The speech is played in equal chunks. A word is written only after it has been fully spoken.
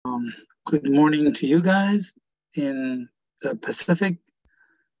Good morning to you guys in the Pacific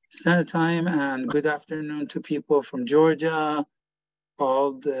Standard Time, and good afternoon to people from Georgia,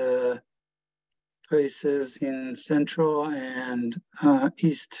 all the places in Central and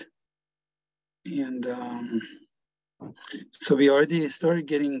East. And so we already started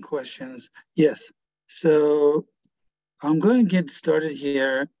getting questions. Yes, so I'm going to get started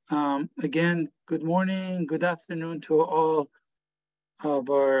here. Again, good morning, good afternoon to all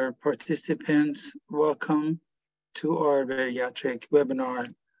of our participants. Welcome to our bariatric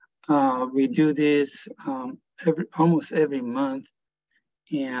webinar. We do this almost every month,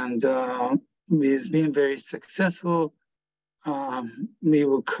 and it's been very successful. We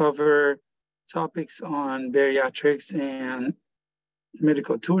will cover topics on bariatrics and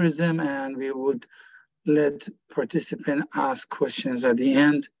medical tourism, and we would let participants ask questions at the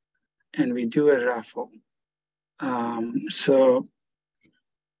end, and we do a raffle.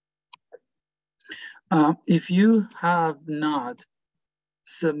 If you have not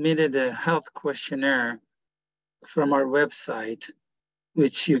submitted a health questionnaire from our website,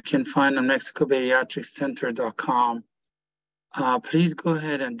 which you can find on MexicoBariatricCenter.com, please go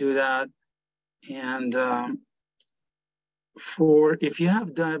ahead and do that. And if you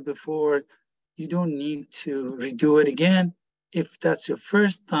have done it before, you don't need to redo it again. If that's your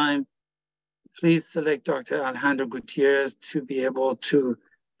first time, please select Dr. Alejandro Gutierrez to be able to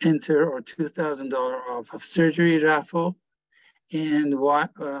enter our $2,000 off of surgery raffle and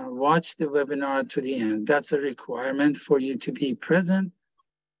watch the webinar to the end. That's a requirement for you to be present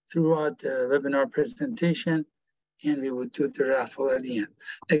throughout the webinar presentation, and we will do the raffle at the end.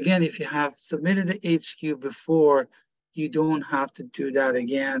 Again, if you have submitted the HQ before, you don't have to do that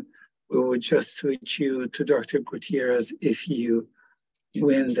again. We will just switch you to Dr. Gutierrez if you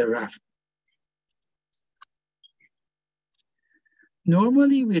win the raffle.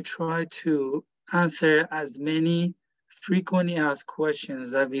 Normally, we try to answer as many frequently asked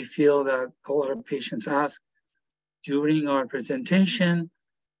questions that we feel that all our patients ask during our presentation.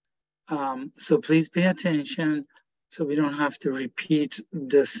 So please pay attention so we don't have to repeat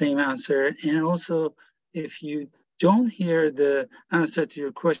the same answer. And also, if you don't hear the answer to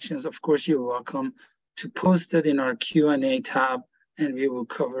your questions, of course, you're welcome to post it in our Q&A tab, and we will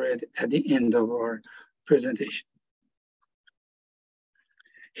cover it at the end of our presentation.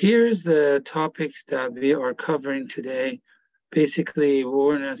 Here's the topics that we are covering today. Basically,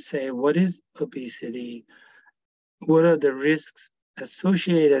 we're going to say, what is obesity? What are the risks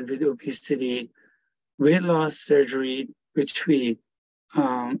associated with obesity? Weight loss surgery, which we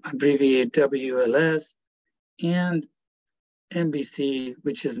abbreviate WLS, and MBC,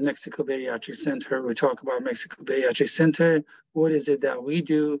 which is Mexico Bariatric Center. We talk about Mexico Bariatric Center. What is it that we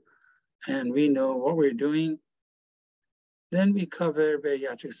do? And we know what we're doing. Then we cover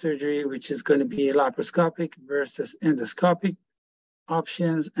bariatric surgery, which is going to be laparoscopic versus endoscopic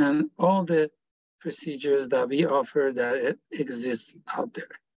options, and all the procedures that we offer that exist out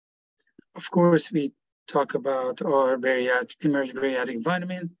there. Of course, we talk about our emerging bariatric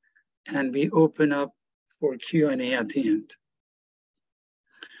vitamins, and we open up for Q&A at the end.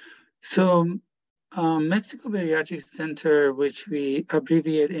 So Mexico Bariatric Center, which we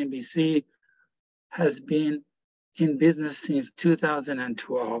abbreviate MBC, has been in business since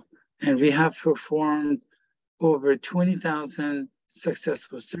 2012, and we have performed over 20,000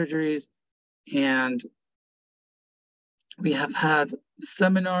 successful surgeries, and we have had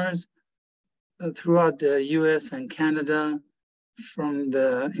seminars throughout the US and Canada from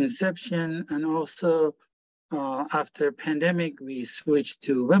the inception, and also after pandemic, we switched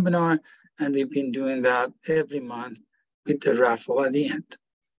to webinar, and we've been doing that every month with the raffle at the end.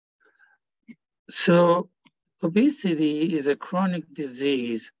 So obesity is a chronic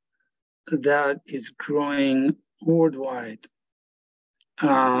disease that is growing worldwide.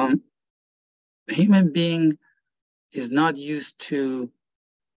 Human being is not used to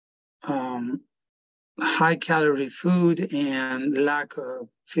high calorie food and lack of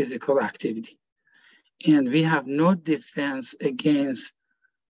physical activity. And we have no defense against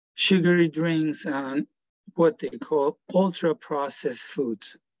sugary drinks and what they call ultra processed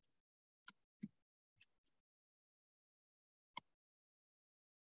foods.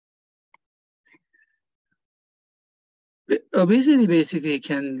 Obesity basically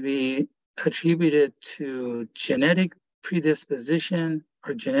can be attributed to genetic predisposition.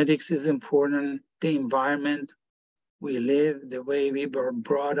 Our genetics is important, the environment we live, the way we were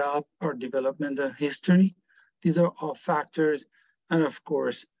brought up, our developmental history. These are all factors. And of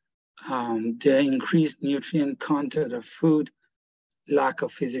course, the increased nutrient content of food, lack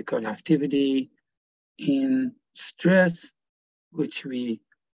of physical activity, in stress, which we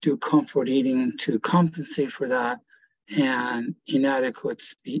do comfort eating to compensate for that. And inadequate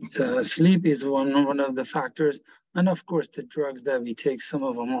sleep is one of the factors. And of course, the drugs that we take, some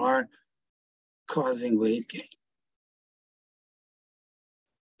of them are causing weight gain.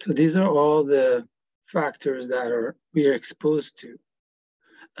 So these are all the factors that we are exposed to.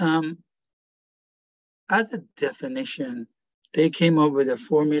 As a definition, they came up with a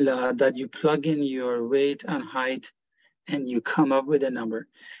formula that you plug in your weight and height and you come up with a number.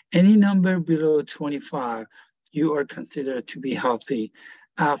 Any number below 25, you are considered to be healthy.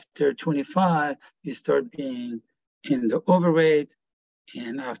 After 25, you start being in the overweight,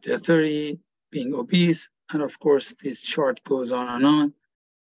 and after 30, being obese. And of course, this chart goes on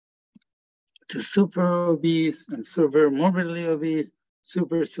to super obese and super morbidly obese,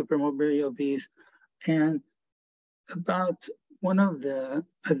 super morbidly obese. And about one of the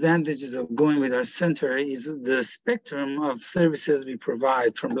advantages of going with our center is the spectrum of services we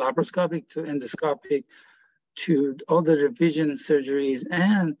provide, from laparoscopic to endoscopic to all the revision surgeries,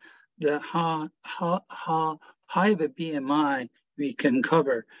 and the how high of a BMI we can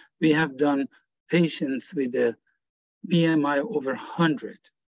cover. We have done patients with a BMI over 100.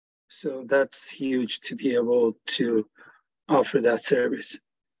 So that's huge to be able to offer that service.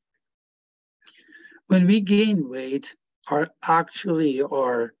 When we gain weight, our fat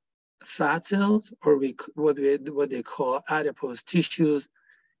cells, or what they call adipose tissues,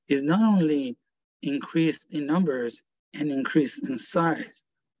 is not only increased in numbers and increased in size,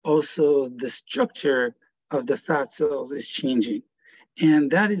 also the structure of the fat cells is changing.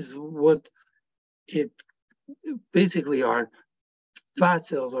 And that is what it basically our fat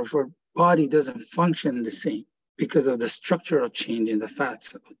cells, or our body doesn't function the same because of the structural change in the fat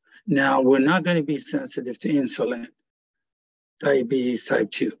cells. Now, we're not going to be sensitive to insulin, diabetes type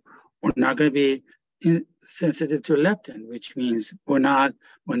 2. We're not going to be sensitive to leptin, which means when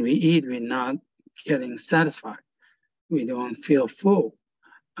we eat, we're not getting satisfied. We don't feel full.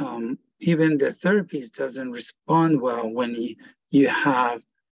 Even the therapies doesn't respond well when you have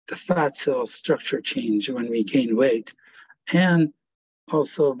the fat cell structure change when we gain weight. And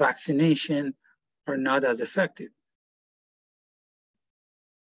also vaccination are not as effective.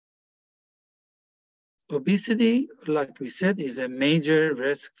 Obesity, like we said, is a major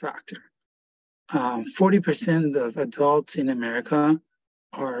risk factor. 40% of adults in America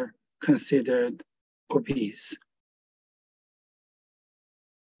are considered obese.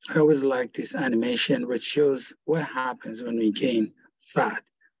 I always like this animation, which shows what happens when we gain fat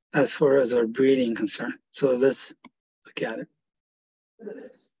as far as our breathing concerned. So let's look at it.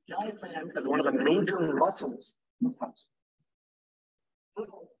 Diaphragm is one of the major muscles.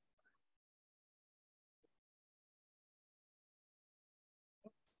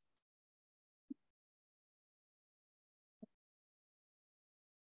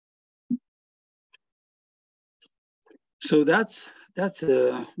 So that's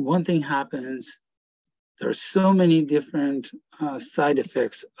one thing happens. There are so many different side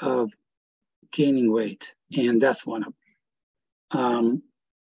effects of gaining weight, and that's one of them.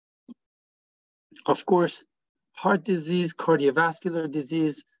 Of course, heart disease, cardiovascular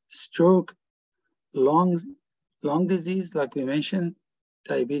disease, stroke, lung disease, like we mentioned,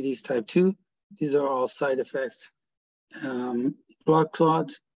 diabetes type 2. These are all side effects. Blood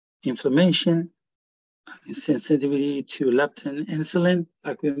clots, inflammation, sensitivity to leptin, insulin,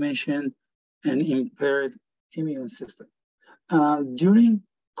 like we mentioned, and impaired immune system. During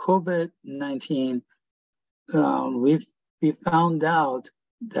COVID-19, we found out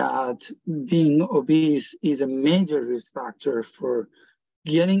that being obese is a major risk factor for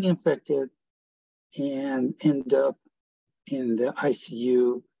getting infected and end up in the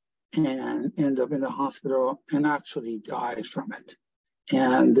ICU and end up in the hospital and actually die from it.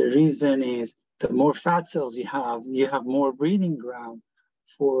 And the reason is the more fat cells you have more breeding ground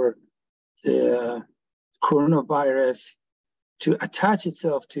for the coronavirus to attach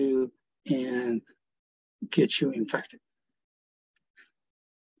itself to and get you infected.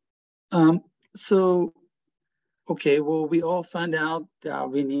 We all found out that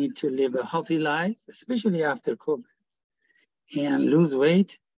we need to live a healthy life, especially after COVID, and lose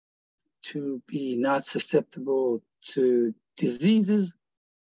weight to be not susceptible to diseases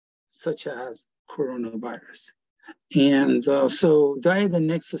such as coronavirus. And so diet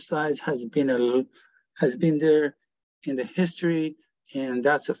and exercise has been there in the history, and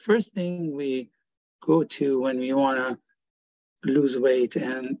that's the first thing we go to when we want to lose weight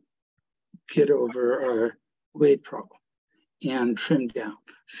and get over our weight problem and trim down.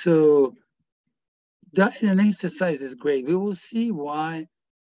 So diet and exercise is great. We will see why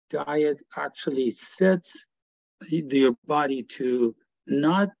diet actually sets your body to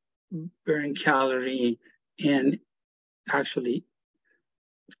not burn calorie and actually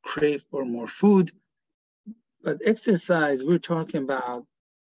crave for more food. But exercise, we're talking about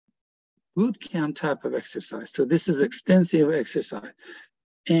boot camp type of exercise. So this is extensive exercise.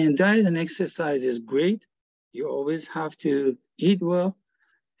 And diet and exercise is great. You always have to eat well.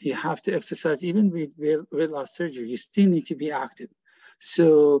 You have to exercise. Even with weight loss surgery, you still need to be active.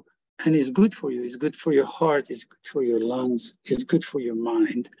 So, and it's good for you. It's good for your heart. It's good for your lungs. It's good for your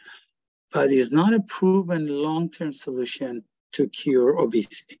mind. But it's not a proven long-term solution to cure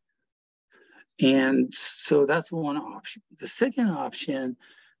obesity. And so that's one option. The second option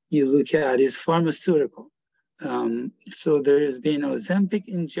you look at is pharmaceutical. So there has been Ozempic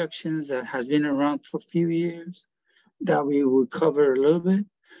injections that has been around for a few years that we will cover a little bit.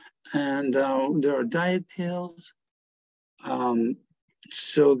 And there are diet pills.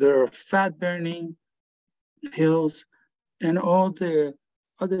 So there are fat burning pills and all the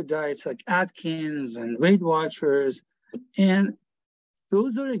other diets like Atkins and Weight Watchers. And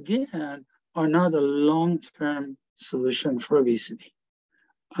those are, again, are not a long-term solution for obesity.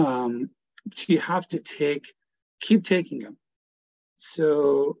 You have to keep taking them.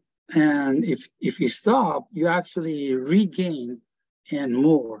 So, and if you stop, you actually regain and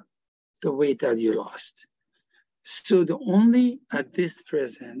more the weight that you lost. So at this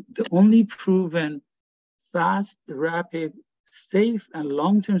present, the only proven fast, rapid, safe, and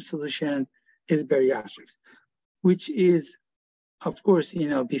long-term solution is bariatrics, which is, of course,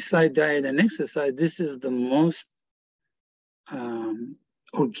 beside diet and exercise, this is the most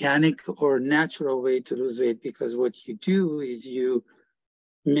organic or natural way to lose weight, because what you do is you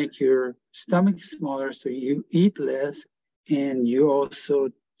make your stomach smaller, so you eat less, and you also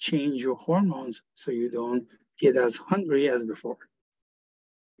change your hormones so you don't get as hungry as before.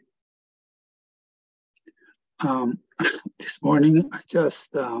 This morning, I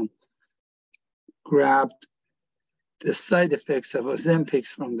just grabbed the side effects of Ozempic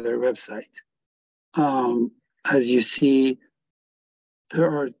from their website. As you see, there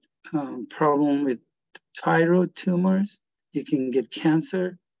are problems with thyroid tumors. You can get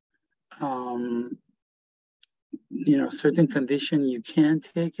cancer. Certain condition, you can't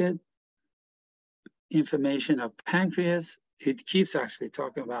take it. Inflammation of pancreas. It keeps actually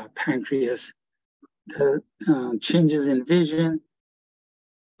talking about pancreas. The changes in vision,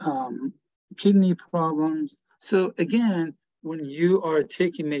 kidney problems. So again, when you are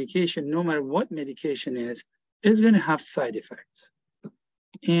taking medication, no matter what medication is, it's going to have side effects.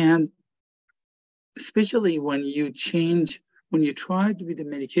 And especially when you try with the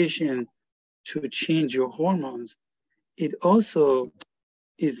medication to change your hormones, it also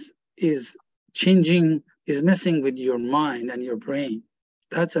is messing with your mind and your brain.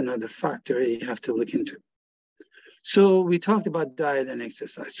 That's another factor you have to look into. So we talked about diet and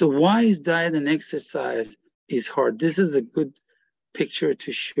exercise. So why is diet and exercise is hard? This is a good picture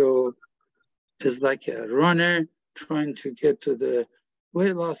to show. It's like a runner trying to get to the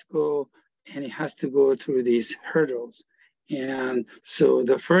weight loss goal, and he has to go through these hurdles. And so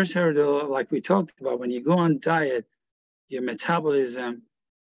the first hurdle, like we talked about, when you go on diet, your metabolism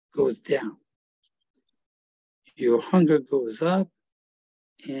goes down. Your hunger goes up,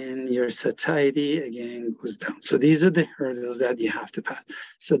 and your satiety again goes down. So these are the hurdles that you have to pass.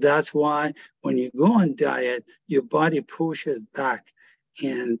 So that's why when you go on diet, your body pushes back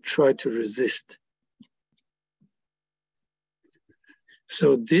and try to resist.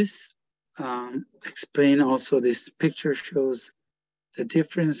 So this explain also, this picture shows the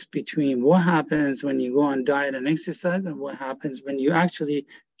difference between what happens when you go on diet and exercise and what happens when you actually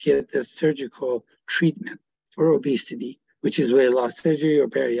get the surgical treatment for obesity, which is weight loss surgery or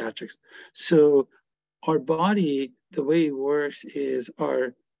bariatrics. So our body, the way it works is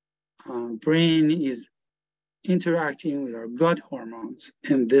our brain is interacting with our gut hormones.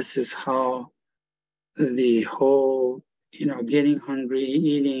 And this is how the whole, getting hungry,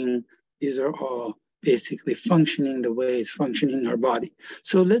 eating, these are all basically functioning the way it's functioning in our body.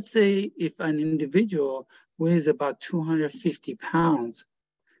 So let's say if an individual weighs about 250 pounds,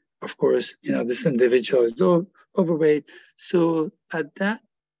 of course, this individual is overweight. So at that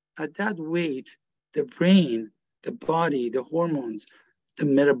weight, the brain, the body, the hormones, the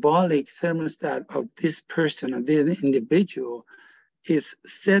metabolic thermostat of this person, of the individual, is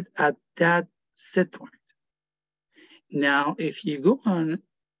set at that set point. Now, if you go on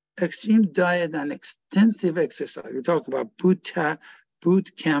extreme diet and extensive exercise, we talk about boot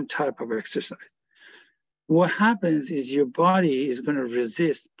camp type of exercise, what happens is your body is going to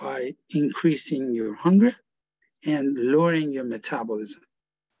resist by increasing your hunger and lowering your metabolism.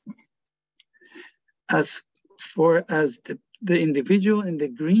 As far as the the individual in the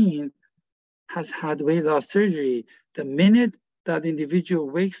green has had weight loss surgery. The minute that individual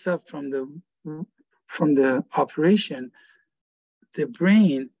wakes up from the operation, the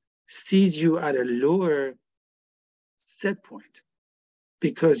brain sees you at a lower set point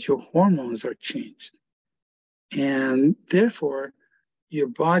because your hormones are changed. And therefore, your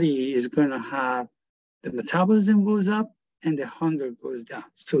body is going to have the metabolism goes up and the hunger goes down.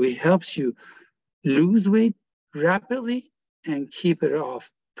 So it helps you lose weight rapidly and keep it off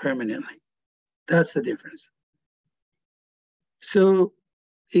permanently. That's the difference. So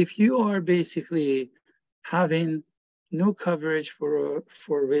if you are basically having no coverage for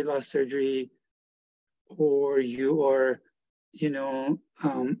weight loss surgery, or you are, even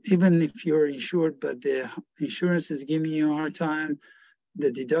if you're insured, but the insurance is giving you a hard time,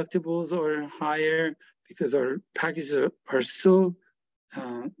 the deductibles are higher because our packages are so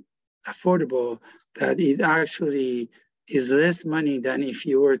affordable that it actually is less money than if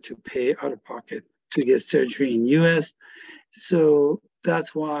you were to pay out of pocket to get surgery in US. So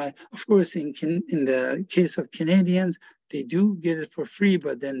that's why, of course, in the case of Canadians, they do get it for free,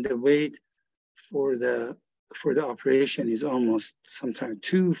 but then the wait for the operation is almost sometimes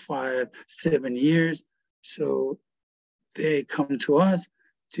 2, 5, 7 years. So they come to us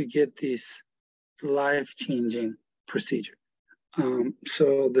to get this life-changing procedure.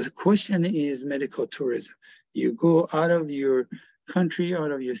 So the question is medical tourism. You go out of your country,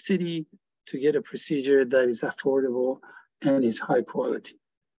 out of your city to get a procedure that is affordable and is high quality.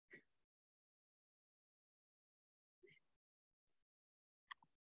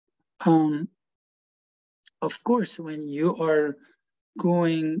 Of course, when you are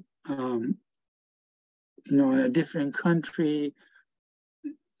going, in a different country,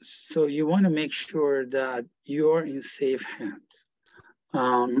 so you want to make sure that you're in safe hands.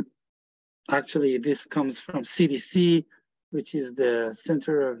 Actually, this comes from CDC, which is the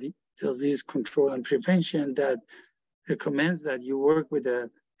Center of Disease Control and Prevention, that recommends that you work with a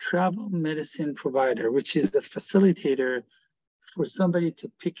travel medicine provider, which is the facilitator for somebody to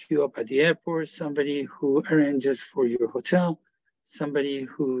pick you up at the airport, somebody who arranges for your hotel, somebody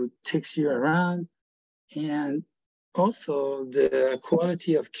who takes you around. And also the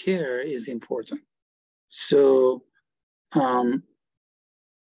quality of care is important. So,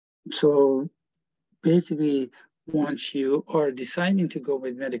 so basically, once you are deciding to go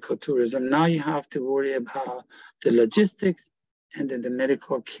with medical tourism, now you have to worry about the logistics and then the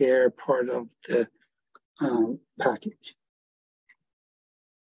medical care part of the package.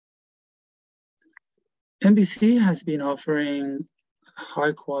 MBC has been offering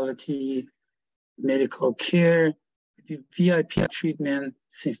high quality medical care, VIP treatment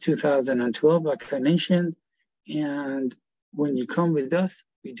since 2012, like I mentioned. And when you come with us,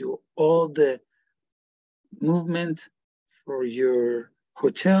 we do all the movement for your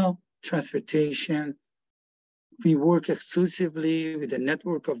hotel, transportation. We work exclusively with a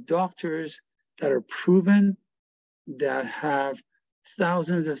network of doctors that are proven, that have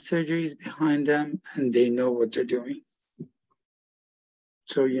thousands of surgeries behind them, and they know what they're doing.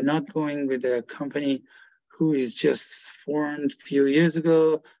 So you're not going with a company who is just formed a few years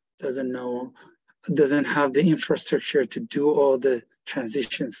ago, doesn't have the infrastructure to do all the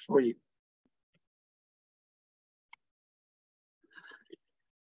transitions for you.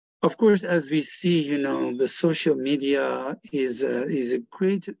 Of course, as we see, the social media is a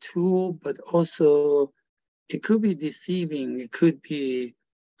great tool, but also it could be deceiving. It could be,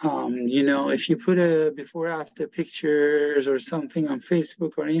 if you put a before-after pictures or something on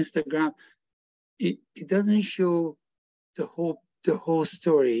Facebook or Instagram, it doesn't show the whole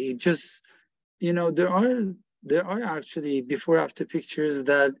story. It just, there are actually before-after pictures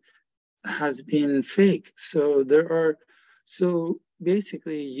that has been fake. So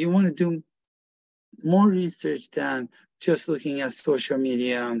basically, you want to do more research than just looking at social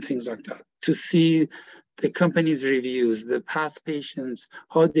media and things like that to see the company's reviews, the past patients,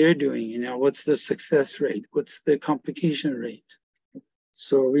 how they're doing, what's the success rate, what's the complication rate.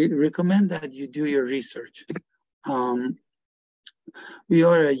 So we recommend that you do your research. We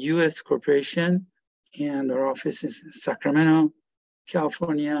are a US corporation and our office is in Sacramento,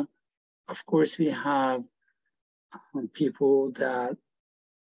 California. Of course, we have people that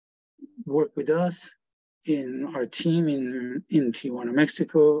work with us in our team in Tijuana,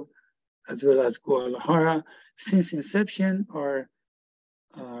 Mexico, as well as Guadalajara. Since inception, our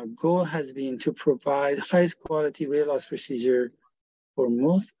goal has been to provide highest quality weight loss procedure for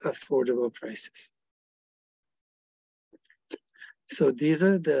most affordable prices. So these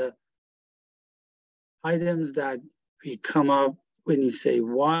are the items that we come up when you say,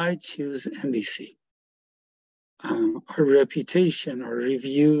 why choose MBC? our reputation, our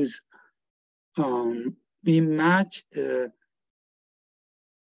reviews. We match the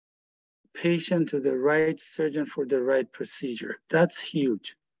patient to the right surgeon for the right procedure. That's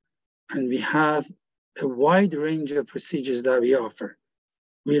huge. And we have a wide range of procedures that we offer.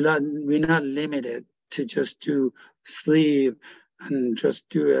 We're not limited to just do sleeve and just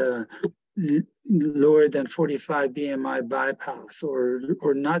do a lower than 45 BMI bypass, or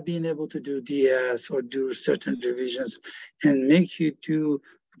not being able to do DS or do certain revisions and make you do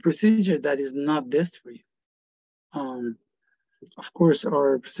a procedure that is not best for you. Of course,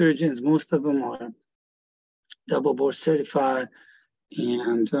 our surgeons, most of them are double board certified.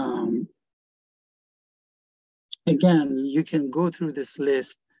 And again, you can go through this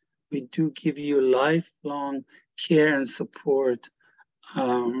list. We do give you lifelong care and support.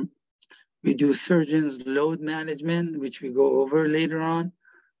 We do surgeons load management, which we go over later on.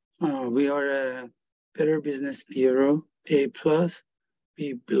 We are a Better Business Bureau, A+.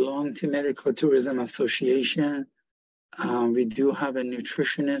 We belong to Medical Tourism Association. We do have a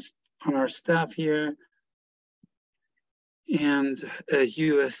nutritionist on our staff here and a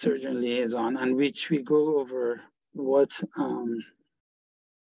U.S. surgeon liaison, on which we go over what's going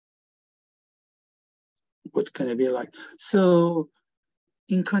to be like. So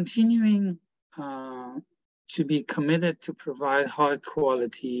in continuing to be committed to provide high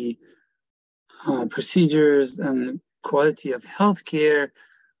quality procedures and quality of healthcare,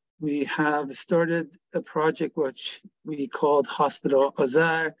 we have started a project which we called Hospital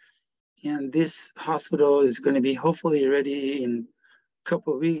Azar. And this hospital is going to be hopefully ready in a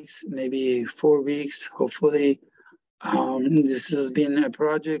couple of weeks, maybe 4 weeks, hopefully. This has been a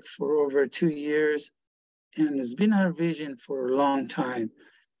project for over 2 years, and it's been our vision for a long time.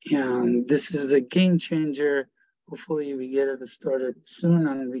 And this is a game changer. Hopefully we get it started soon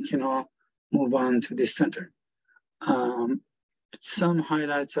and we can all move on to this center. Some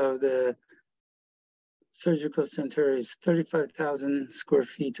highlights of the surgical center is 35,000 square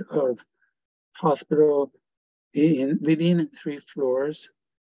feet of hospital within 3 floors,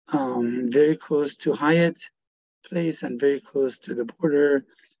 very close to Hyatt Place and very close to the border.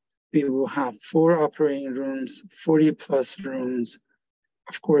 We will have 4 operating rooms, 40 plus rooms.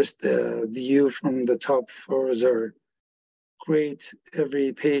 Of course, the view from the top floors are great.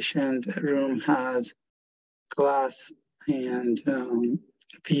 Every patient room has glass and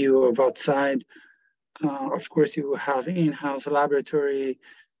view of outside. Of course, you will have in-house laboratory,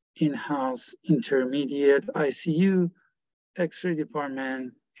 in-house intermediate ICU, X-ray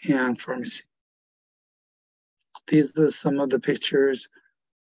department, and pharmacy. These are some of the pictures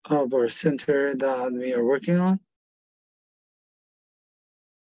of our center that we are working on.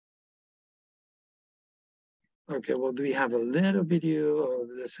 Okay, well, we have a little video of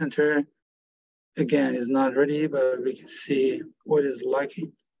the center. Again, it's not ready, but we can see what it's like,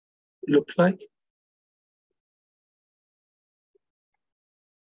 look like.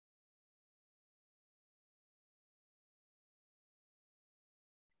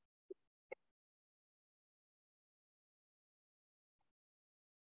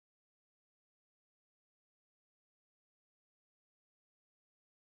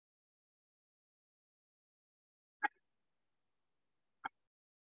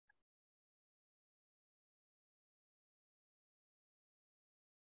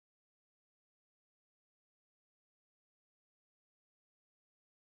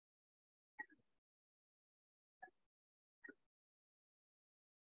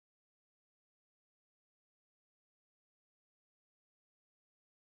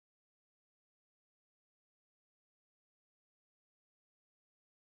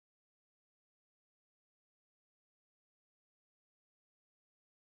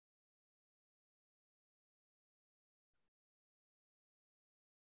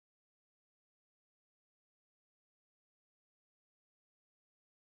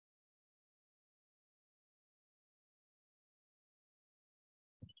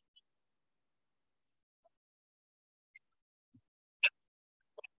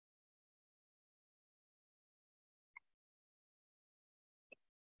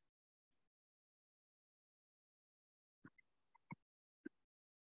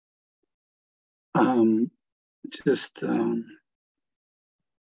 Just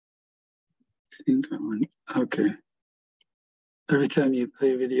think on, okay. Every time you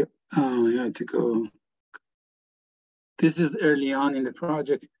play video, you have to go. This is early on in the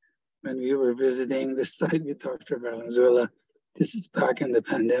project when we were visiting the site with Dr. Valenzuela. This is back in the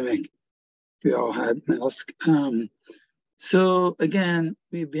pandemic. We all had masks. So again,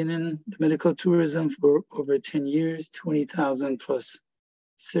 we've been in medical tourism for over 10 years, 20,000 plus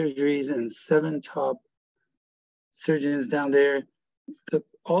surgeries and 7 top surgeons down there. The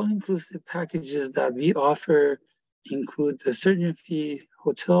all-inclusive packages that we offer include the surgeon fee,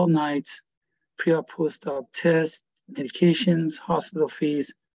 hotel nights, pre-op, post-op tests, medications, hospital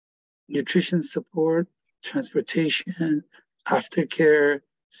fees, nutrition support, transportation, aftercare,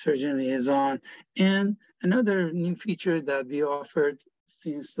 surgeon liaison, and another new feature that we offered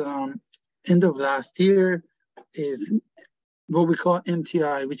since end of last year is what we call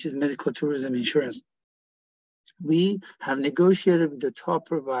MTI, which is medical tourism insurance. We have negotiated with the top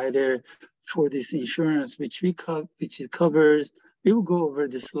provider for this insurance, which it covers. We will go over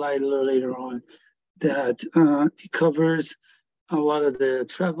this slide a little later on. That it covers a lot of the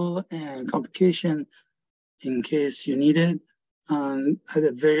travel and complication in case you need it at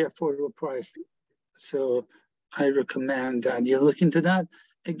a very affordable price. So I recommend that you look into that.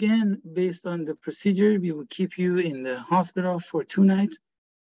 Again, based on the procedure, we will keep you in the hospital for 2 nights.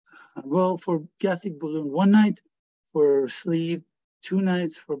 Well, for gastric balloon, 1 night, for sleeve, 2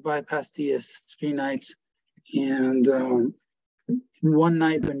 nights, for bypass DS, 3 nights. And 1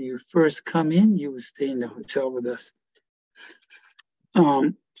 night when you first come in, you will stay in the hotel with us.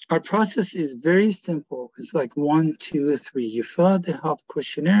 Our process is very simple. It's like 1, 2, 3. You fill out the health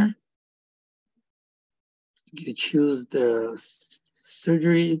questionnaire. You choose the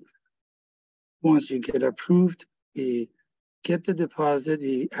surgery. Once you get approved, we get the deposit,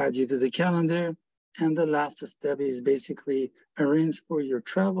 we add you to the calendar. And the last step is basically arrange for your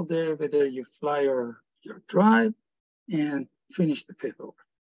travel there, whether you fly or you drive, and finish the paperwork.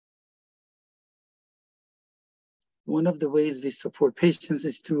 One of the ways we support patients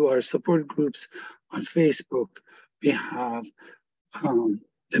is through our support groups on Facebook. We have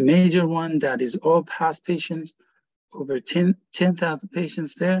the major one that is all past patients, over 10,000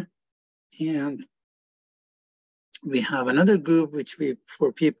 patients there. And we have another group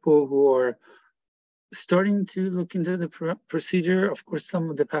for people who are starting to look into the procedure. Of course, some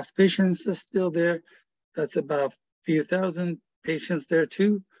of the past patients are still there. That's about a few thousand patients there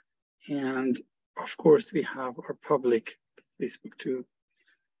too. And of course, we have our public Facebook too.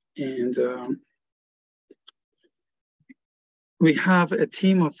 And we have a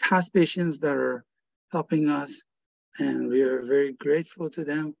team of past patients that are helping us, and we are very grateful to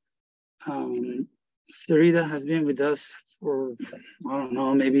them. Sarita has been with us for, I don't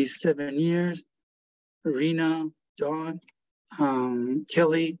know, maybe 7 years. Rena, Dawn,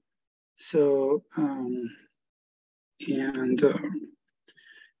 Kelly. So,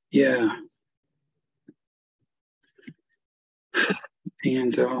 yeah.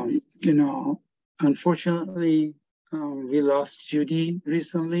 And, you know, unfortunately, we lost Judy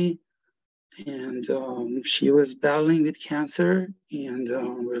recently, and she was battling with cancer, and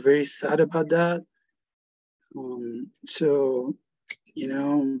we're very sad about that. So, you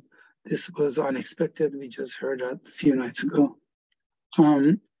know, this was unexpected. We just heard that a few nights ago.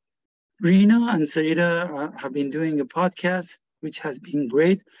 Rena and Sarita have been doing a podcast, which has been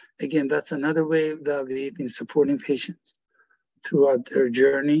great. Again, that's another way that we've been supporting patients throughout their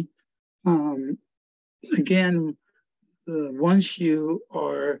journey. Again, once you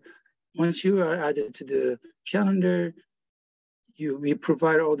are added to the calendar, we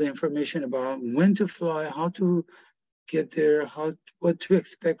provide all the information about when to fly, how to get there, what to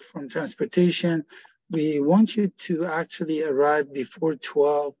expect from transportation. We want you to actually arrive before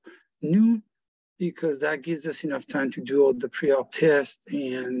 12 noon, because that gives us enough time to do all the pre-op tests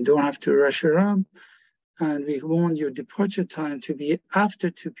and don't have to rush around. And we want your departure time to be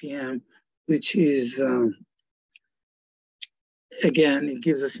after 2 p.m., which is, again, it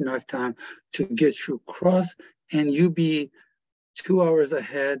gives us enough time to get you across, and you be 2 hours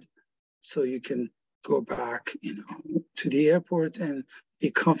ahead so you can go back, you know, to the airport and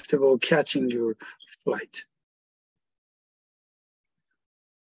be comfortable catching your flight.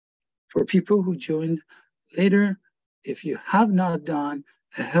 For people who joined later, if you have not done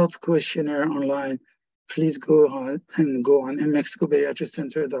a health questionnaire online, please go on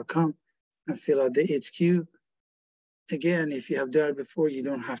MexicoBariatricCenter.com and fill out the HQ. Again, if you have done it before, you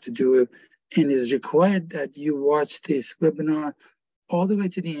don't have to do it. And it's required that you watch this webinar all the way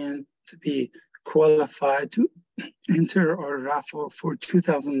to the end to be qualified to enter our raffle for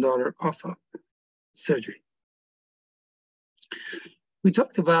 $2,000 off of surgery. We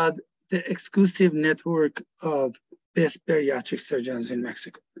talked about the exclusive network of best bariatric surgeons in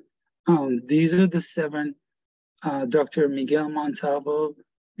Mexico. These are the 7: Dr. Miguel Montalvo,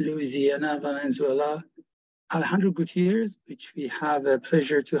 Louisiana, Valenzuela, Alejandro Gutierrez, which we have a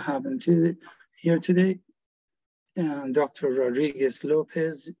pleasure to have him here today, and Dr. Rodriguez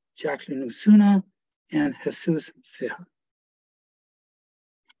Lopez, Jacqueline Osuna, and Jesus Ceja.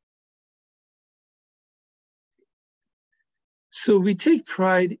 So we take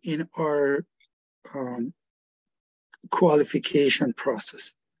pride in our qualification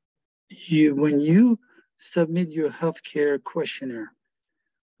process. When you submit your healthcare questionnaire,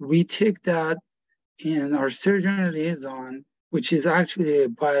 we take that, and our surgeon liaison, which is actually a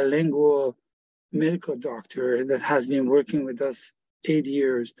bilingual medical doctor that has been working with us 8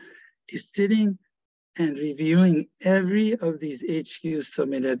 years, is sitting and reviewing every of these HQs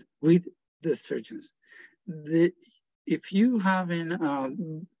submitted with the surgeons. If you haven't,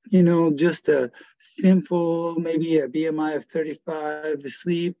 just a simple, maybe a BMI of 35, the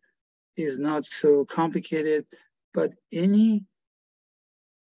sleep is not so complicated, but any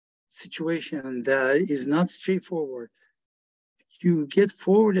situation that is not straightforward, you get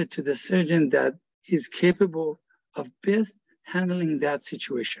forwarded to the surgeon that is capable of best handling that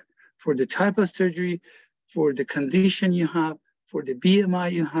situation for the type of surgery, for the condition you have, for the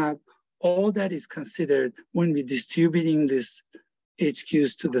BMI you have. All that is considered when we're distributing these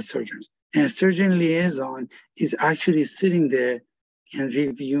HQs to the surgeons. And a surgeon liaison is actually sitting there and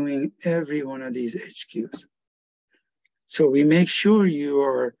reviewing every one of these HQs. So we make sure you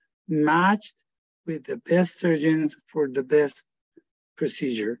are matched with the best surgeon for the best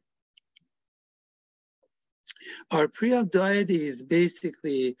procedure. Our pre-op diet is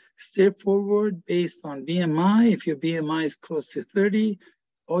basically straightforward based on BMI. If your BMI is close to 30,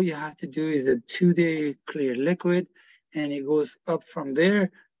 all you have to do is a 2-day clear liquid, and it goes up from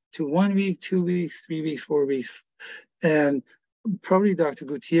there to 1 week, 2 weeks, 3 weeks, 4 weeks. And probably Dr.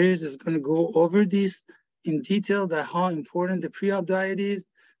 Gutierrez is going to go over this in detail, that how important the pre-op diet is.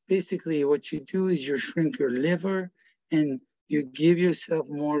 Basically, what you do is you shrink your liver and you give yourself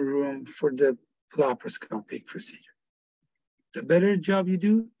more room for the laparoscopic procedure. The better job you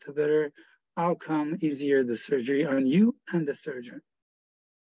do, the better outcome, easier the surgery on you and the surgeon.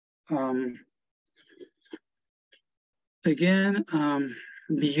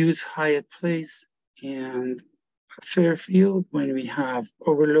 We use Hyatt Place and Fairfield when we have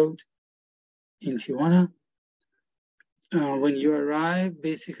overload in Tijuana. When you arrive,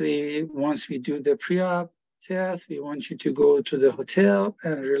 basically, once we do the pre-op test, we want you to go to the hotel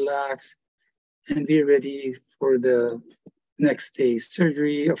and relax and be ready for the next day's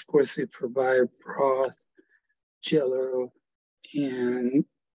surgery. Of course, we provide broth, jello, and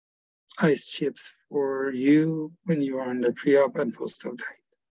ice chips for you when you are on the pre-op and post-op diet.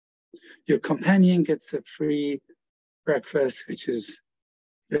 Your companion gets a free breakfast, which is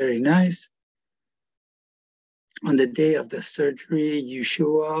very nice. On the day of the surgery, you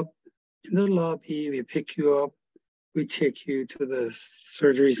show up in the lobby, we pick you up, we take you to the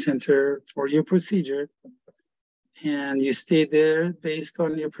surgery center for your procedure, and you stay there based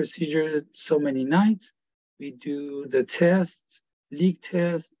on your procedure so many nights. We do the tests, leak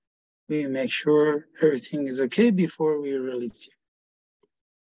test, we make sure everything is okay before we release you.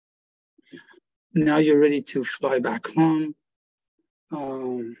 Now you're ready to fly back home.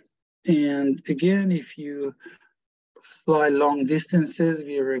 And again, if you fly long distances,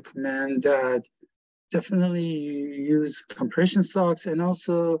 we recommend that definitely you use compression socks, and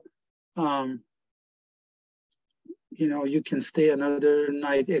also, you can stay another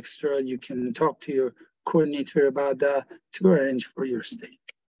night extra. You can talk to your coordinator about that to arrange for your stay.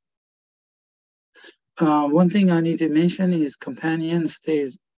 One thing I need to mention is companion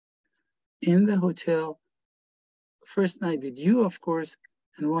stays in the hotel first night with you, of course,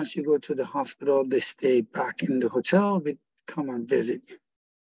 and once you go to the hospital, they stay back in the hotel, we come and visit you.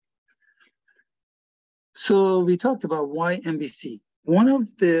 So we talked about why MBC. One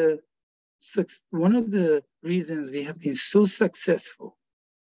of the reasons we have been so successful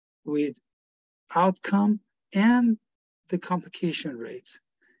with outcome and the complication rates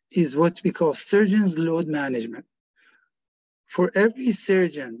is what we call surgeon's load management. For every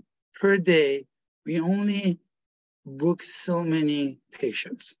surgeon per day, we only book so many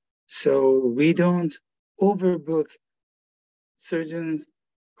patients. So we don't overbook surgeons.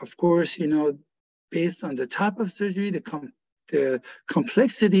 Of course, based on the type of surgery, the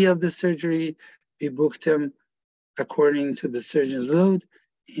complexity of the surgery, we book them according to the surgeon's load.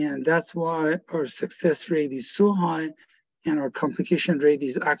 And that's why our success rate is so high, and our complication rate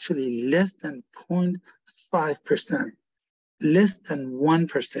is actually less than 0.5%, less than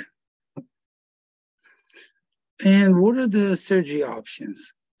 1%. And what are the surgery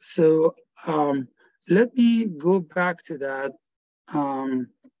options? So let me go back to that.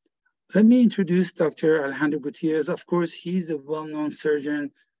 Let me introduce Dr. Alejandro Gutierrez. Of course, he's a well-known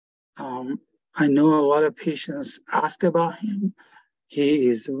surgeon. I know a lot of patients ask about him. He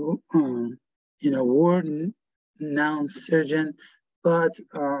is, world-renowned surgeon. But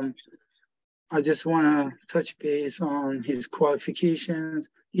I just want to touch base on his qualifications.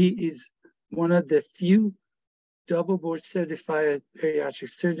 He is one of the few double board certified bariatric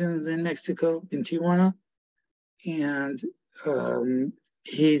surgeons in Mexico, in Tijuana. And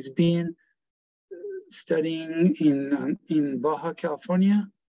he's been studying in Baja California,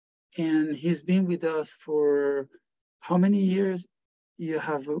 and he's been with us for how many years? You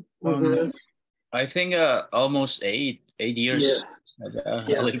have with us? I think almost eight years. Yeah.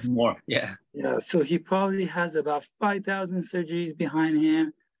 A little more. Yeah. Yeah. So he probably has about 5,000 surgeries behind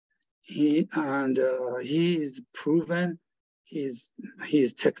him. He is proven. His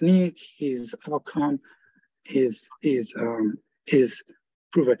technique, his outcome is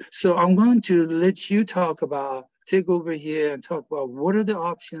proven. So I'm going to let you take over here and talk about what are the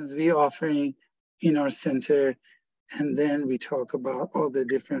options we're offering in our center, and then we talk about all the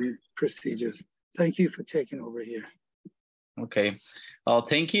different procedures. Thank you for taking over here. Okay.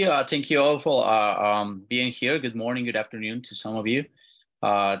 Thank you. Thank you all for being here. Good morning, good afternoon to some of you.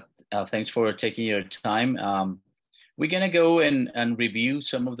 Thanks for taking your time. We're gonna go and review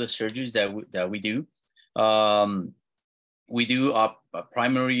some of the surgeries that we do. We do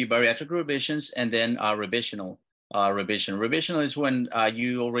primary bariatric revisions and then revisional revision. Revisional is when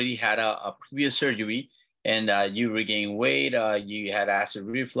you already had a previous surgery and you regain weight, you had acid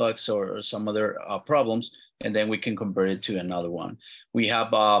reflux or some other problems, and then we can convert it to another one. We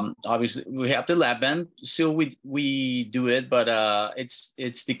have obviously we have the lap band. Still we do it, but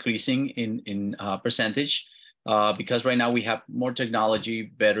it's decreasing in percentage because right now we have more technology,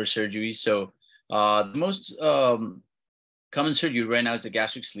 better surgery. So the most common surgery right now is the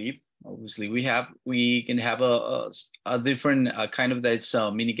gastric sleeve. Obviously, we can have a different kind of that's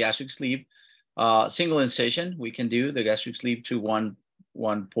mini gastric sleeve. Single incision, we can do the gastric sleeve to one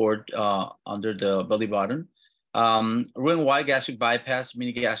port under the belly button. Roux-en-Y gastric bypass,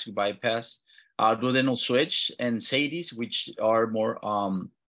 mini gastric bypass, duodenal switch, and SADIs, which are more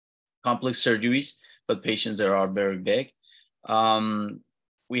complex surgeries, but patients that are very big.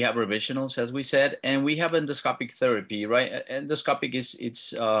 We have revisionals, as we said, and we have endoscopic therapy, right? Endoscopic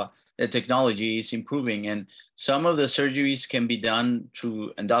the technology is improving, and some of the surgeries can be done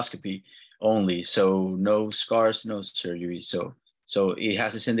through endoscopy only. So no scars, no surgery. So it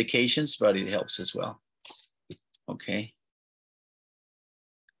has its indications, but it helps as well. Okay.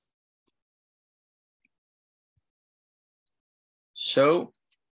 So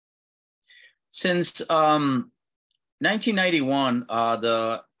since 1991,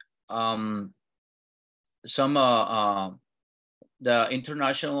 the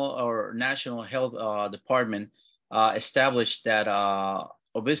international or national health department established that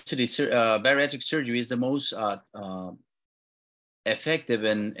obesity bariatric surgery is the most effective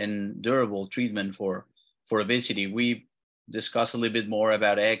and durable treatment for obesity. We discussed a little bit more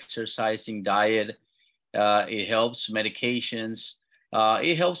about exercising, diet. It helps, medications.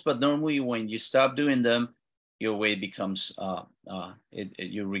 It helps, but normally when you stop doing them, your weight becomes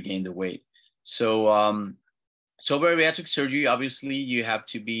you regain the weight. So bariatric surgery, obviously you have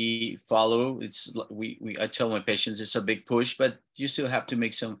to be It's I tell my patients it's a big push, but you still have to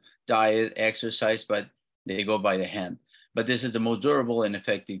make some diet, exercise, but they go by the hand. But this is the most durable and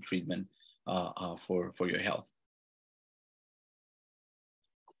effective treatment for your health.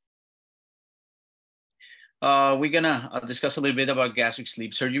 We're gonna discuss a little bit about gastric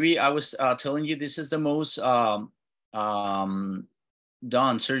sleeve surgery. I was telling you this is the most done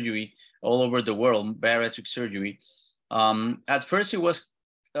surgery all over the world, bariatric surgery. At first, it was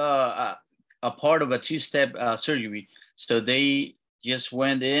a part of a two-step surgery. So they just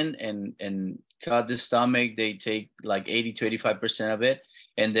went in and cut the stomach. They take like 80 to 85% of it.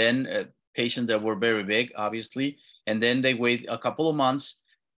 And then patients that were very big, obviously. And then they wait a couple of months,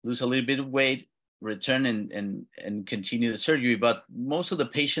 lose a little bit of weight, return and continue the surgery. But most of the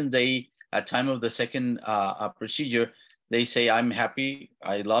patients, at time of the second procedure, they say, I'm happy,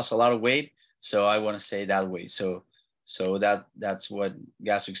 I lost a lot of weight, so I want to stay that way. So that's what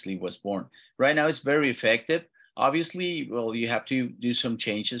gastric sleeve was born. Right now, it's very effective. Obviously, well, you have to do some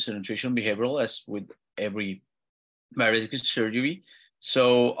changes in nutritional behavioral as with every bariatric surgery.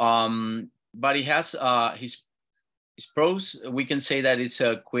 So, but it has his pros. We can say that it's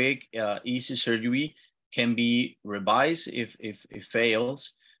a quick, easy surgery, can be revised if it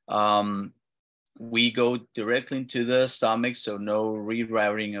fails. We go directly into the stomach, so no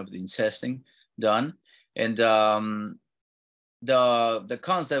rerouting of the intestine done. And the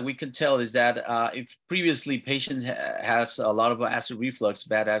cons that we can tell is that if previously patient has a lot of acid reflux,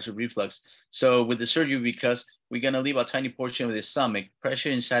 bad acid reflux, so with the surgery, because we're gonna leave a tiny portion of the stomach,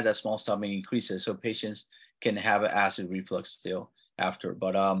 pressure inside that small stomach increases, so patients can have acid reflux still after.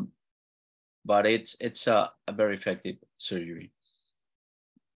 But but it's a very effective surgery.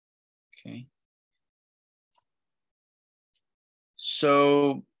 Okay.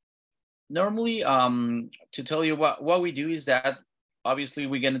 So normally, to tell you what we do is that obviously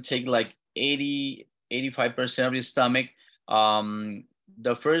we're gonna take like 85% of your stomach.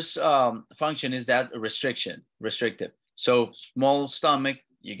 The first function is that restrictive. So small stomach,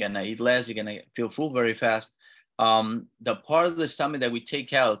 you're gonna eat less, you're gonna feel full very fast. The part of the stomach that we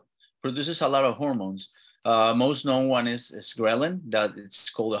take out produces a lot of hormones. Most known one is ghrelin, that it's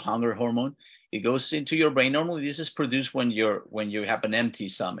called a hunger hormone. It goes into your brain. Normally, this is produced when you have an empty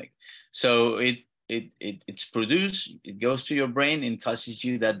stomach. So it's produced, it goes to your brain and causes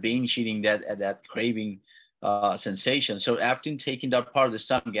you that binge eating, that craving sensation. So after taking that part of the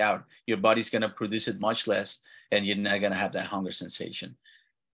stomach out, your body's gonna produce it much less, and you're not gonna have that hunger sensation.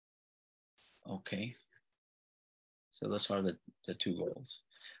 Okay. So those are the two goals.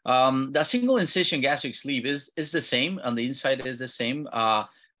 The single incision gastric sleeve is the same. On the inside is the same,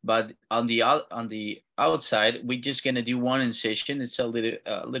 but on the outside, we're just gonna do one incision. It's a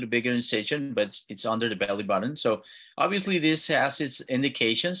little bigger incision, but it's under the belly button. So obviously this has its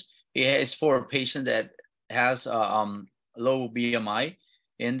indications. It's for a patient that has low BMI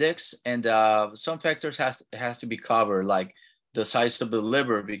index, and some factors has to be covered, like the size of the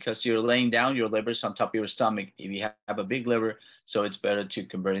liver, because you're laying down, your liver's on top of your stomach. If you have a big liver, so it's better to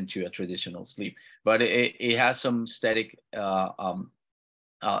convert into a traditional sleep. But it has some static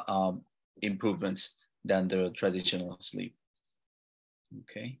improvements than the traditional sleep.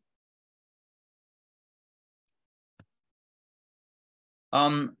 Okay.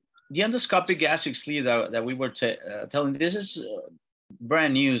 The endoscopic gastric sleeve that we were telling, this is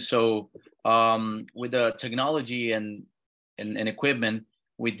brand new. So with the technology and equipment,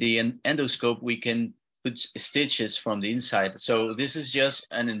 with the endoscope, we can put stitches from the inside. So this is just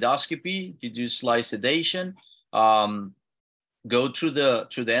an endoscopy. You do slide sedation, go through the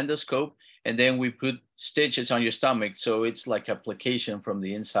endoscope, and then we put stitches on your stomach. So it's like application from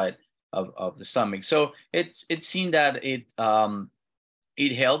the inside of the stomach. So it's seen that it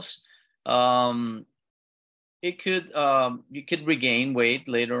helps. It could you could regain weight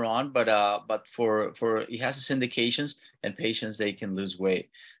later on, but for it has its indications, and patients, they can lose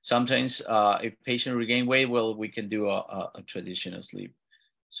weight. Sometimes if patient regain weight, well, we can do a traditional sleep.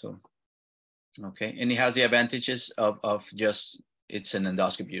 So okay, and it has the advantages of just, it's an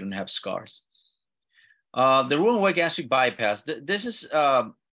endoscopy, you don't have scars. The room-wide gastric bypass, this is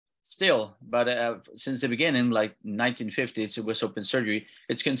still, but since the beginning, like 1950s, it was open surgery.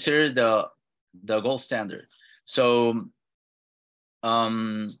 It's considered the gold standard. So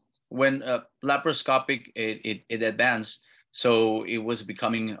when laparoscopic, it advanced, so it was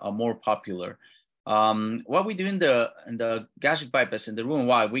becoming more popular. What we do in the gastric bypass, in the room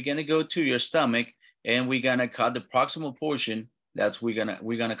wide, we're gonna go to your stomach, and we're gonna cut the proximal portion. That's we're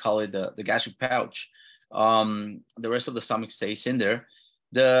gonna call it the gastric pouch. The rest of the stomach stays in there.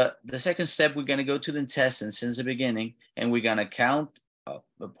 The second step, we're gonna go to the intestine since the beginning, and we're gonna count.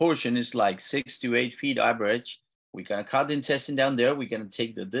 The portion is like 6 to 8 feet average. We're gonna cut the intestine down there. We're gonna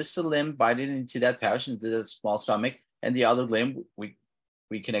take the distal limb, bite it into that pouch, into the small stomach, and the other limb we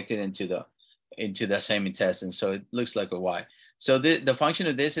connect it into the same intestine, so it looks like a Y. So the function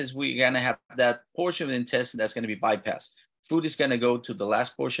of this is we're gonna have that portion of the intestine that's gonna be bypassed. Food is gonna go to the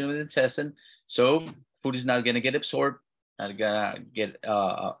last portion of the intestine, so food is not gonna get absorbed, not gonna get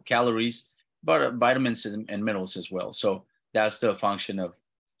calories, but vitamins and minerals as well. So that's the function of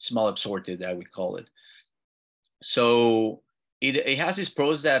small absorptive, that we call it. So it has its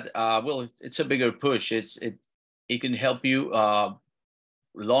pros that, well, it's a bigger push. It can help you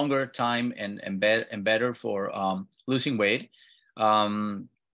longer time and better for losing weight. Well,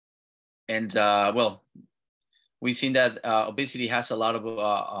 we've seen that obesity has a lot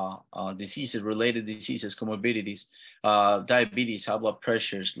of diseases, related diseases, comorbidities, diabetes, high blood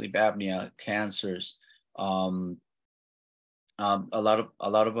pressure, sleep apnea, cancers, a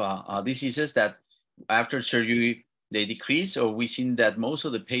lot of diseases that after surgery they decrease, or we've seen that most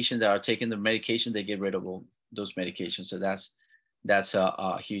of the patients that are taking the medication, they get rid of all those medications. So that's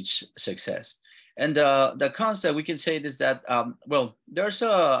a huge success. And the cons that we can say is that, well, there's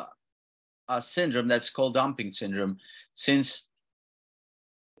a syndrome that's called dumping syndrome, since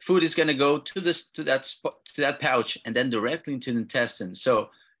food is going to go to that pouch and then directly into the intestine.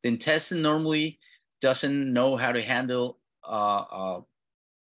 So the intestine normally doesn't know how to handle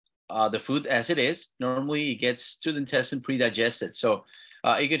the food as it is. Normally it gets to the intestine pre-digested. So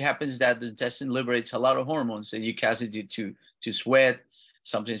it could happen is that the intestine liberates a lot of hormones, and you cause it to sweat,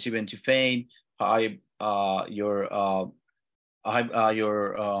 sometimes even to faint, your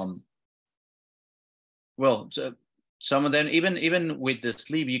well, so some of them, even with the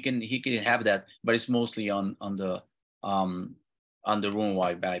sleep, he can have that, but it's mostly on the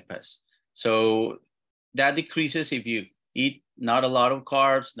room-wide bypass. So that decreases if you eat not a lot of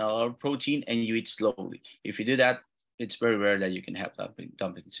carbs, not a lot of protein, and you eat slowly. If you do that, it's very rare that you can have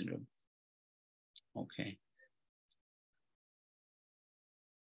dumping syndrome. Okay.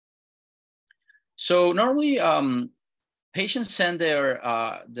 So normally, patients send their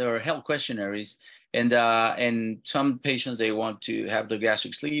health questionnaires, and some patients, they want to have the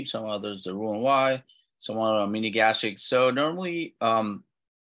gastric sleeve, some others the Roux-en-Y, some other mini gastric. So normally,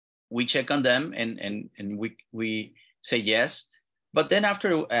 we check on them and we say yes, but then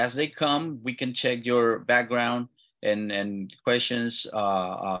after, as they come, we can check your background and questions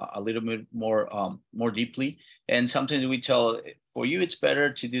a little bit more deeply. And sometimes we tell, for you, it's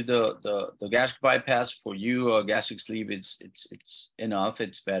better to do the gastric bypass. For you, gastric sleeve, it's enough.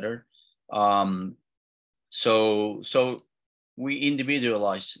 It's better. So we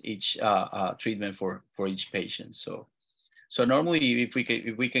individualize each treatment for each patient. So normally, if we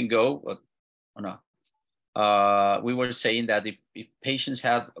can go or not, we were saying that if patients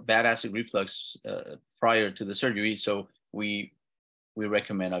have bad acid reflux prior to the surgery, so we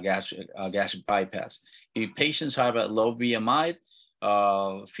recommend a gastric bypass. If patients have a low BMI,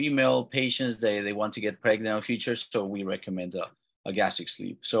 female patients, they want to get pregnant in the future, so we recommend a gastric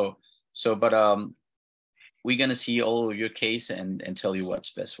sleeve. But we're gonna see all of your case and tell you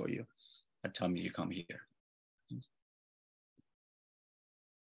what's best for you at the time you come here.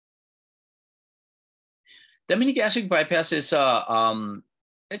 The mini gastric bypass is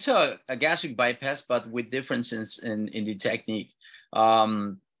it's a gastric bypass, but with differences in the technique.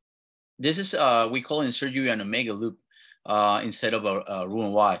 This is we call in surgery an omega loop instead of a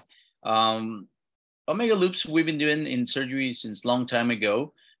Roux-en-Y. Omega loops we've been doing in surgery since long time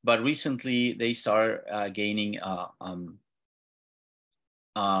ago, but recently they start they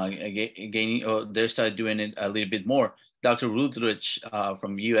started doing it a little bit more. Dr. Rutledge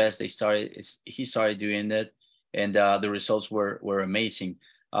from US, he started doing that, and the results were amazing.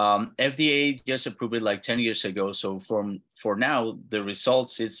 FDA just approved it like 10 years ago. So for now, the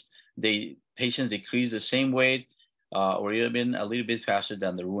results is patients decrease the same weight or even a little bit faster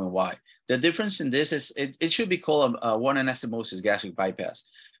than the Roux-en-Y. The difference in this is it should be called a one anastomosis gastric bypass.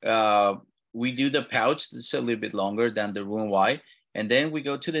 We do the pouch, it's a little bit longer than the Roux-en-Y, and then we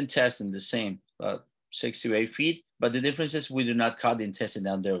go to the intestine, the same, 6 to 8 feet. But the difference is we do not cut the intestine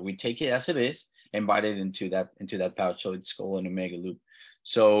down there. We take it as it is and bite it into that pouch. So it's called an omega loop.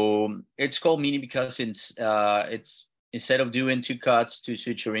 So it's called mini because it's instead of doing 2 cuts, 2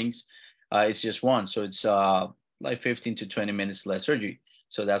 suturings, it's just one. So it's like 15 to 20 minutes less surgery.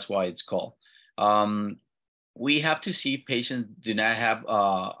 So that's why it's called. We have to see patients do not have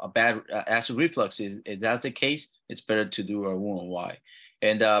a bad acid reflux. If that's the case, it's better to do a Roux-en-Y.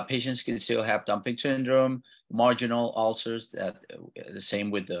 And patients can still have dumping syndrome, marginal ulcers, that the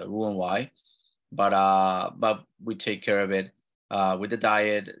same with the Roux-en-Y. But we take care of it with the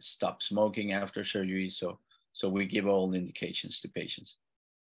diet, stop smoking after surgery. So we give all indications to patients.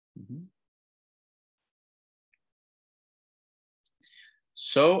 Mm-hmm.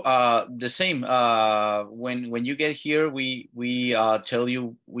 So the same, when you get here, we tell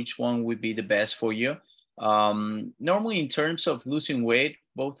you which one would be the best for you. Normally in terms of losing weight,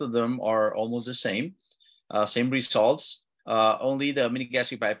 both of them are almost the same results. Only the mini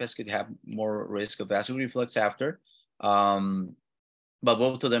gastric bypass could have more risk of acid reflux after. But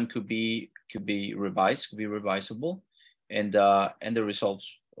both of them could be revised, could be revisable, and the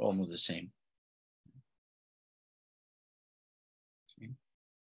results are almost the same.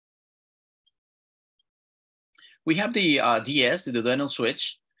 We have the DS, the duodenal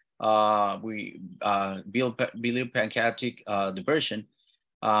switch. Biliary-pancreatic diversion.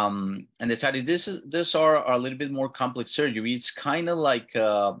 And the side is these are a little bit more complex surgery. It's kind of like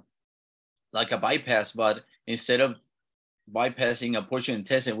a bypass, but instead of bypassing a portion of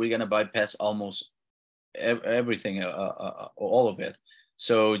intestine, we're gonna bypass almost everything, all of it.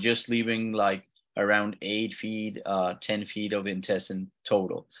 So just leaving like around 8 feet, 10 feet of intestine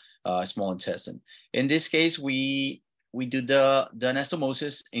total. Small intestine. In this case, we do the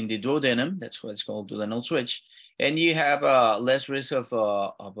anastomosis in the duodenum. That's what it's called, duodenal switch, and you have less risk of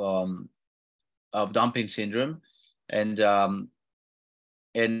dumping syndrome, and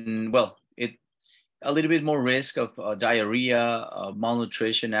well, it a little bit more risk of diarrhea,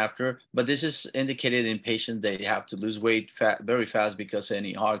 malnutrition after. But this is indicated in patients that have to lose weight very fast because of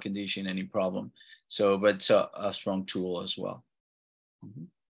any heart condition, any problem. So, but it's a strong tool as well. Mm-hmm.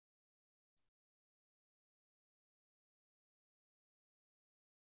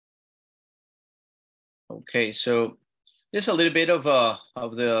 Okay, so just a little bit of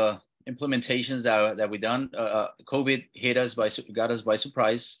the implementations that we done. COVID hit us got us by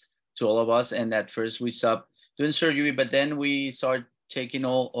surprise to all of us, and at first we stopped doing surgery, but then we started taking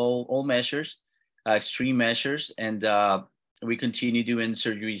all measures, extreme measures, and we continue doing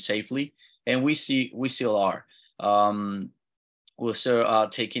surgery safely, and we still are. We're still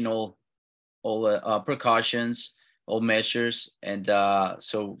taking all precautions, all measures, and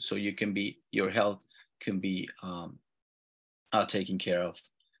so your health can be taken care of.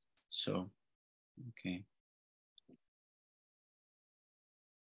 So, okay.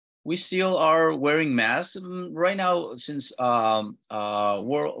 We still are wearing masks right now, since World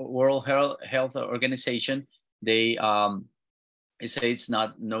Health Organization, they say it's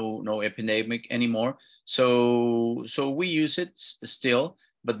not no epidemic anymore. So we use it still,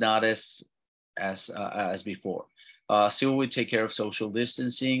 but not as before. Still, we take care of social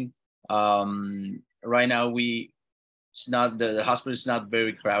distancing. Right now, it's not the hospital is not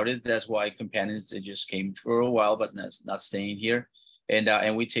very crowded. That's why companions, they just came for a while, but not staying here.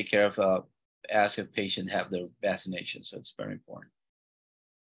 And we take care of ask if patient have their vaccination. So it's very important.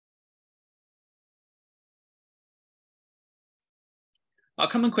 A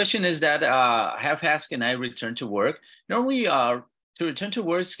common question is that have asked, can I return to work? Normally, to return to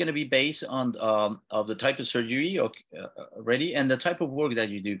work is going to be based on of the type of surgery already and the type of work that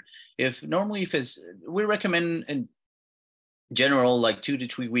you do. If we recommend in general like 2 to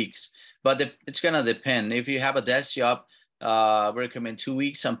 3 weeks, but it's going to depend. If you have a desk job, we recommend 2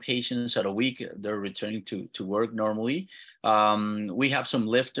 weeks. Some patients at a week, they're returning to work normally. We have some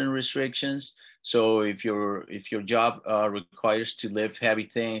lifting restrictions. So if your job requires to lift heavy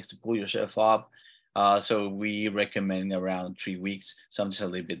things, to pull yourself up, so we recommend around 3 weeks, sometimes a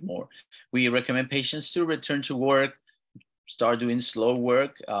little bit more. We recommend patients to return to work, start doing slow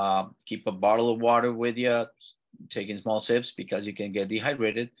work, keep a bottle of water with you, taking small sips because you can get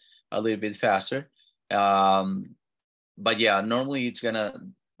dehydrated a little bit faster. But yeah, normally it's gonna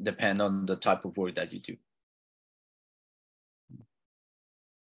depend on the type of work that you do.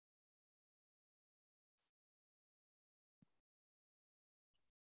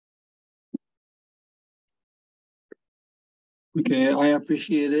 Okay, I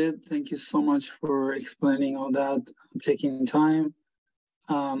appreciate it. Thank you so much for explaining all that, taking time.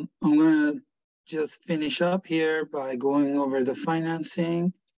 I'm gonna just finish up here by going over the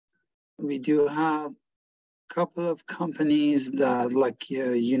financing. We do have a couple of companies that like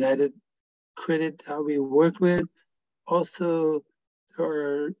United Credit that we work with. Also, there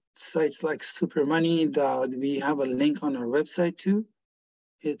are sites like Super Money that we have a link on our website too.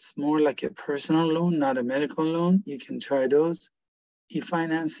 It's more like a personal loan, not a medical loan. You can try those.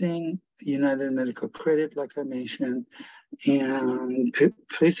 E-financing, United Medical Credit, like I mentioned, and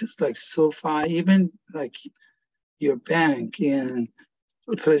places like SoFi, even like your bank and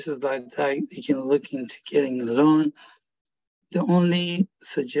places like that, you can look into getting a loan. The only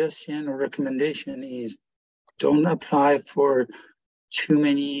suggestion or recommendation is don't apply for too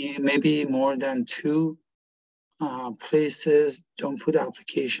many, maybe more than 2 places. Don't put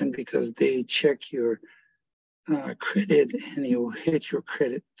application because they check your credit and you hit your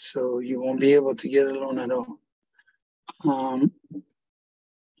credit. So you won't be able to get a loan at all.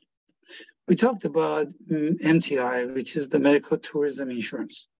 We talked about MTI, which is the Medical Tourism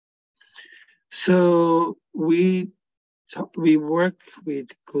Insurance. So we work with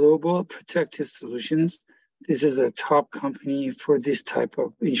Global Protective Solutions. This is a top company for this type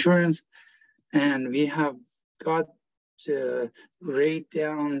of insurance. And we have got the rate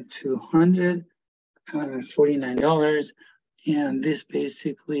down to $149. And this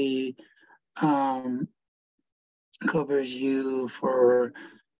basically covers you for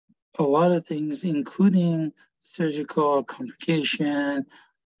a lot of things, including surgical complication.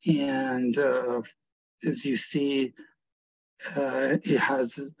 And as you see, it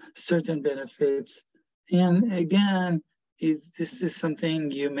has certain benefits. And again, this is something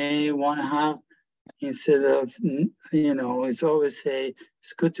you may want to have instead of, it's always say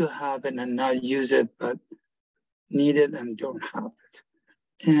it's good to have it and not use it, but need it and don't have it.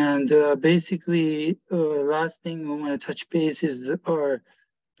 And basically, last thing we want to touch base is our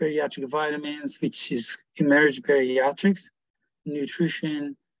bariatric vitamins, which is Emerge Bariatrics,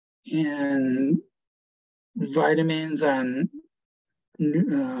 nutrition, and vitamins and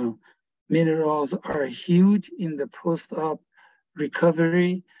minerals are huge in the post-op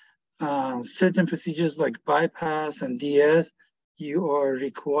recovery. Certain procedures like bypass and DS, you are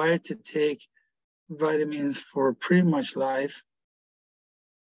required to take vitamins for pretty much life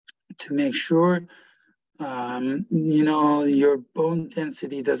to make sure You know, your bone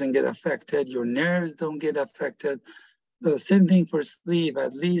density doesn't get affected, your nerves don't get affected. The same thing for sleep,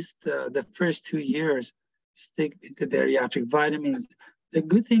 at least the first 2 years, stick with the bariatric vitamins. The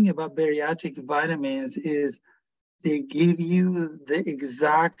good thing about bariatric vitamins is they give you the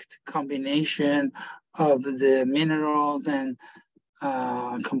exact combination of the minerals and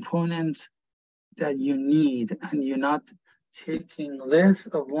components that you need, and you're not taking less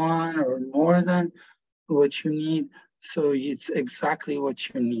of one or more than what you need. So it's exactly what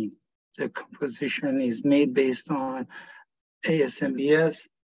you need. The composition is made based on ASMBS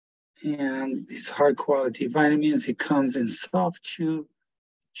and these high quality vitamins. It comes in soft chew,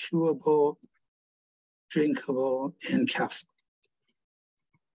 chewable, drinkable, and capsule.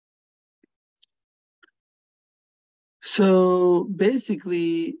 So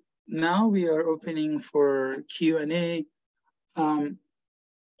basically, now we are opening for Q&A. One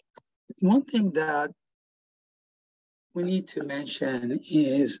thing that we need to mention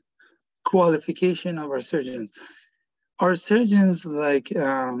is qualification of our surgeons. Our surgeons, like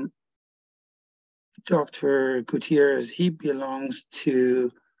Dr. Gutierrez, he belongs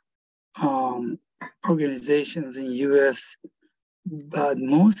to organizations in US, but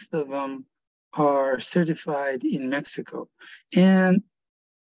most of them are certified in Mexico. And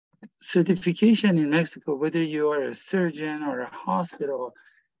certification in Mexico, whether you are a surgeon or a hospital,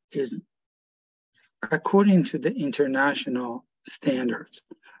 is according to the international standards.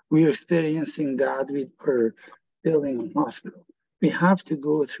 We are experiencing that with our building a hospital. We have to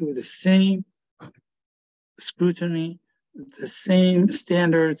go through the same scrutiny, the same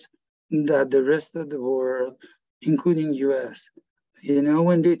standards that the rest of the world, including US. You know,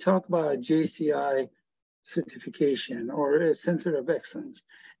 when they talk about JCI certification or a center of excellence,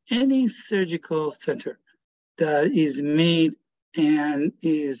 any surgical center that is made and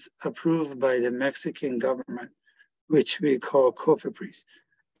is approved by the Mexican government, which we call COFEPRIS,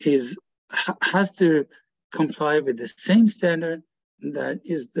 has to comply with the same standard that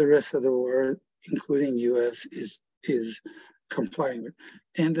is the rest of the world, including US, is complying with.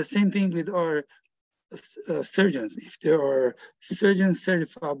 And the same thing with our surgeons. If there are surgeons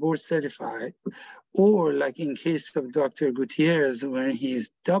certified, board certified, or like in case of Dr. Gutierrez, when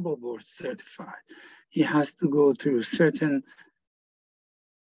he's double board certified, he has to go through certain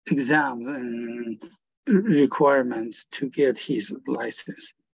exams and requirements to get his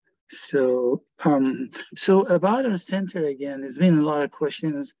license. So, so about our center, again, there's been a lot of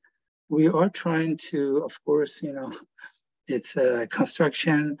questions. We are trying to, of course, you know, it's a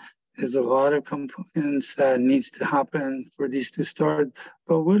construction. There's a lot of components that needs to happen for this to start,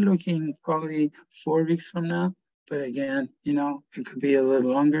 but we're looking probably 4 weeks from now. But again, you know, it could be a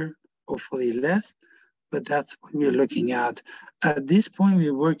little longer, hopefully less, but that's what we're looking at. At this point,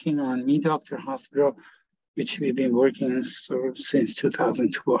 we're working on Me Doctor Hospital, which we've been working since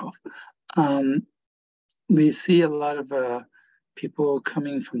 2012. We see a lot of people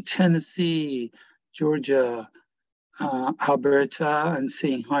coming from Tennessee, Georgia, Alberta, and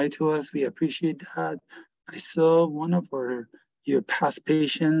saying hi to us. We appreciate that. I saw one of your past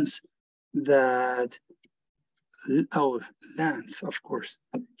patients that, Lance, of course.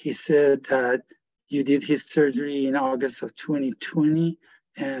 He said that you did his surgery in August of 2020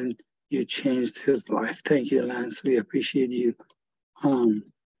 and you changed his life. Thank you, Lance. We appreciate you. And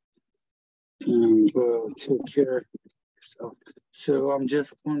take care of yourself. So I'm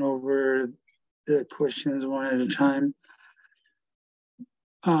just going over the questions one at a time.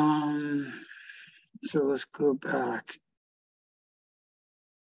 So let's go back.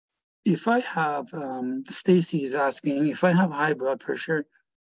 If I have, Stacy is asking, if I have high blood pressure,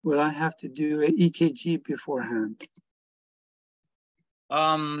 will I have to do an EKG beforehand?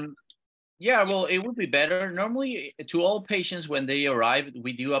 Yeah, well, it would be better. Normally, to all patients, when they arrive,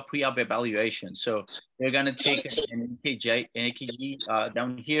 we do a pre-op evaluation. So they're going to take an EKG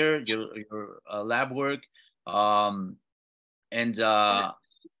down here, your lab work,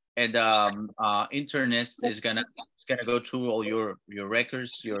 internist is gonna go through all your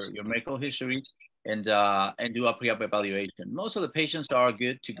records, your medical history, and do a pre-op evaluation. Most of the patients are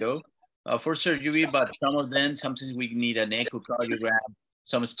good to go for surgery, but some of them, sometimes we need an echocardiogram,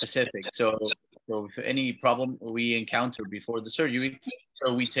 some specific. So if any problem we encounter before the surgery,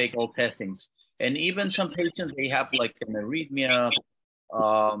 so we take all testings. And even some patients, they have like an arrhythmia,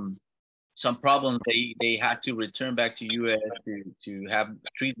 some problems, they had to return back to US to have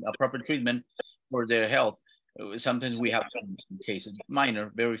a proper treatment for their health. Sometimes we have some cases, minor,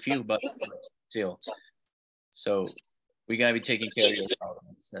 very few, but still. So we gotta be taking care of your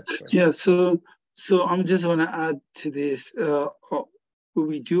problems. That's correct. Yeah, so I'm just wanna add to this.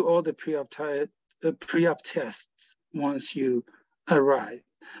 We do all the pre-op pre-op tests once you arrive.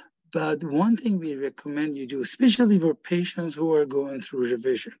 But one thing we recommend you do, especially for patients who are going through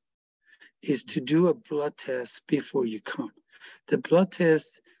revision, is to do a blood test before you come. The blood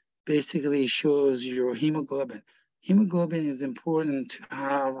test basically shows your hemoglobin. Hemoglobin is important to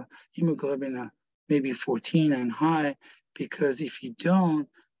have hemoglobin maybe 14 and high, because if you don't,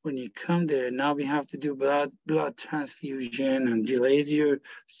 when you come there, now we have to do blood transfusion and delays your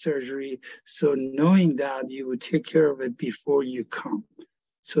surgery. So knowing that, you would take care of it before you come.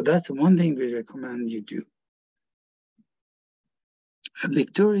 So that's one thing we recommend you do.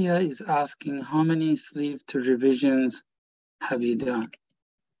 Victoria is asking, how many sleeve to revisions have you done?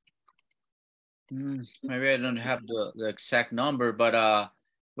 Maybe I don't have the exact number,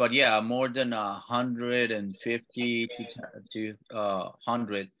 but yeah, more than 150 to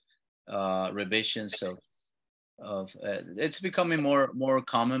 100 revisions of it's becoming more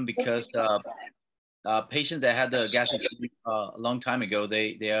common, because patients that had the gastric a long time ago,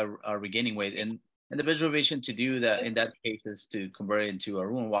 they are regaining weight, and the best revision to do that in that case is to convert it into a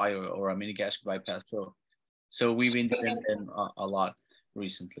Roux-en-Y or a mini gastric bypass. So we've been doing them a lot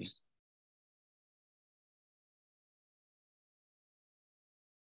recently.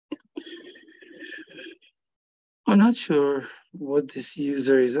 I'm not sure what this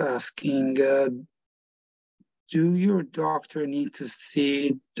user is asking. Do your doctor need to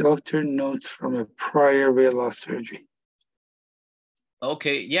see doctor notes from a prior weight loss surgery?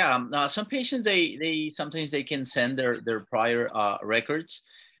 Okay, yeah. Some patients, they sometimes they can send their prior records.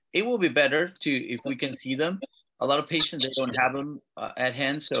 It will be better if we can see them. A lot of patients, they don't have them at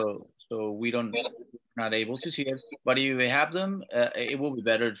hand, so we're not able to see it. But if we have them, it will be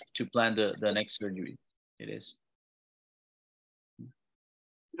better to plan the next surgery. It is.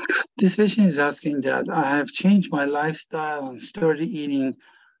 This patient is asking that I have changed my lifestyle and started eating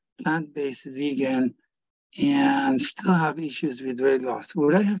plant-based vegan and still have issues with weight loss.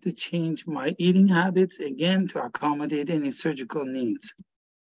 Would I have to change my eating habits again to accommodate any surgical needs?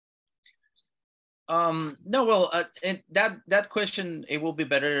 No, well, and that question, it will be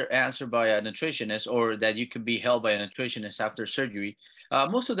better answered by a nutritionist, or that you can be held by a nutritionist after surgery.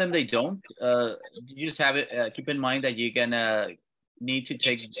 Most of them, they don't. You just have it. Keep in mind that you're gonna need to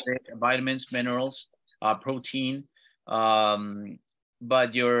take vitamins, minerals, protein.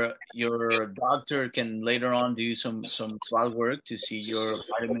 But your doctor can later on do some blood work to see your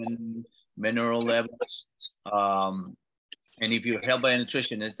vitamin, mineral levels. And if you're held by a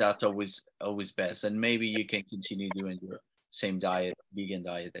nutritionist, that's always best. And maybe you can continue doing your same diet, vegan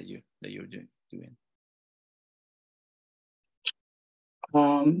diet that you're doing.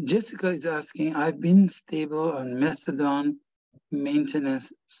 Jessica is asking, I've been stable on methadone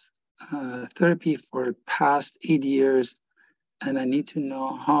maintenance therapy for the past 8 years, and I need to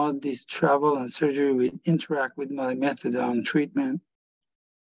know how this travel and surgery will interact with my methadone treatment.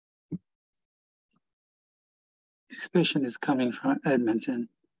 This patient is coming from Edmonton.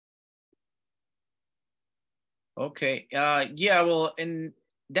 Okay. Yeah. Well, in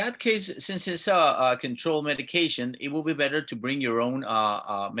that case, since it's a controlled medication, it will be better to bring your own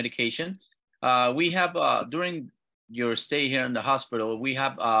medication. We have during your stay here in the hospital, we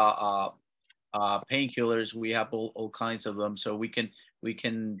have painkillers. We have all kinds of them, so we can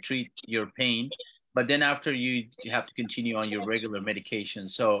treat your pain. But then after, you have to continue on your regular medication.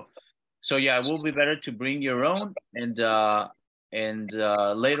 So yeah, it will be better to bring your own, and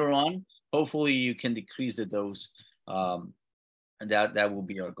later on, hopefully you can decrease the dose, and that will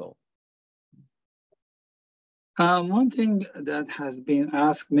be our goal. One thing that has been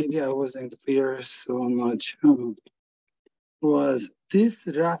asked, maybe I wasn't clear so much, was this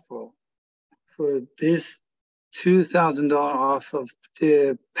raffle for this $2,000 off of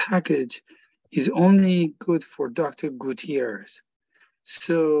the package is only good for Dr. Gutierrez.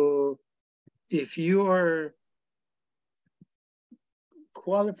 So if you are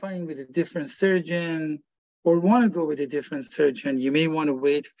qualifying with a different surgeon or want to go with a different surgeon, you may want to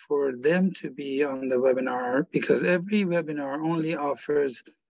wait for them to be on the webinar, because every webinar only offers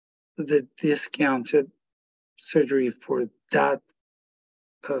the discounted surgery for that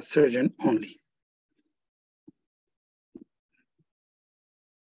surgeon only.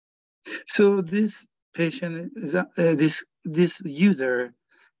 So this patient is this user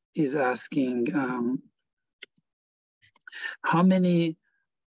is asking how many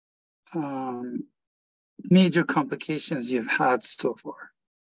major complications you've had so far.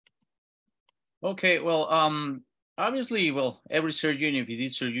 Okay, well, obviously, well, every surgeon, if you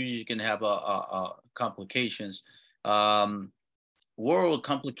did surgery, you can have complications. World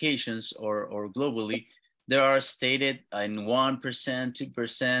complications or globally, there are stated in 1%,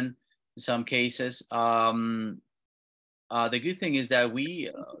 2%. some cases. The good thing is that we,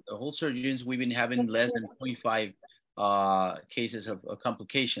 the whole surgeons, we've been having less than 0.5 cases of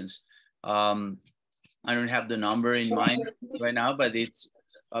complications. I don't have the number in mind right now, but it's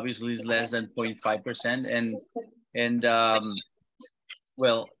obviously is less than 0.5%. And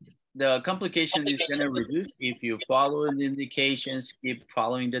well, the complication is going to reduce if you follow the indications, keep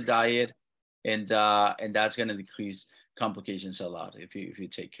following the diet, and that's going to decrease complications a lot if you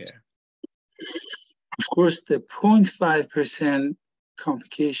take care. Of course, the 0.5%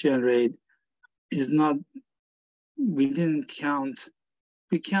 complication rate is not, we didn't count,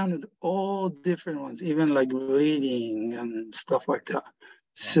 we counted all different ones, even like bleeding and stuff like that.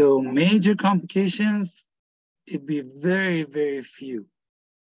 So major complications, it'd be very, very few.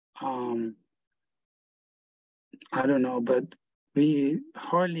 I don't know, but we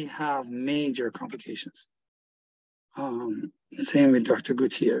hardly have major complications. Same with Dr.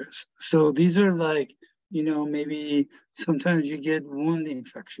 Gutierrez. So these are like, you know, maybe sometimes you get wound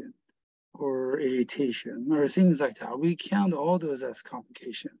infection or irritation or things like that. We count all those as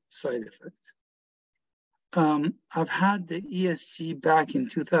complication side effects. I've had the ESG back in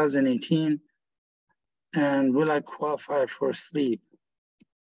 2018, and will I qualify for sleep?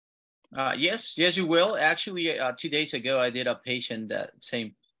 Yes, you will. Actually, 2 days ago, I did a patient that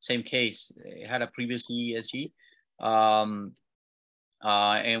same case. They had a previous ESG, and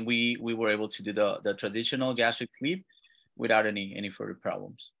we were able to do the traditional gastric sleep without any further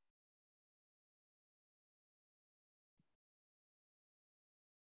problems.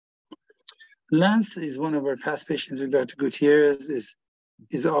 Lance is one of our past patients with Dr. Gutierrez,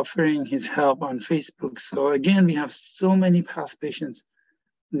 is offering his help on Facebook. So again, we have so many past patients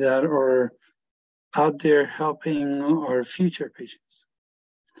that are out there helping our future patients.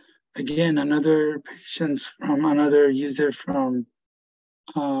 Again, another user from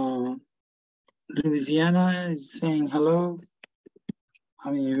Louisiana is saying hello.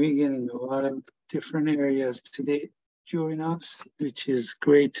 I mean, we're getting a lot of different areas today join us, which is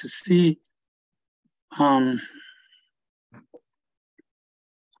great to see.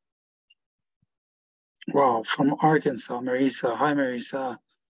 Wow, from Arkansas, Marisa. Hi, Marisa.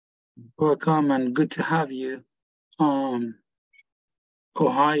 Welcome and good to have you.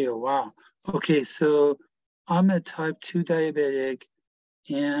 Ohio, wow. Okay, so I'm a type 2 diabetic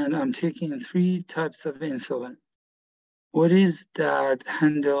and I'm taking 3 types of insulin. What is that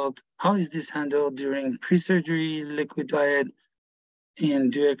handled? How is this handled during pre-surgery, liquid diet,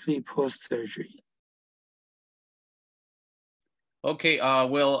 and directly post-surgery? Okay,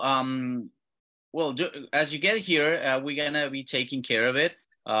 well, as you get here, we're gonna be taking care of it.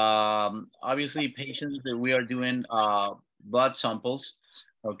 Obviously, patients that we are doing blood samples,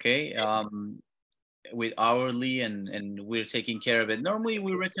 okay, with hourly, and we're taking care of it. Normally,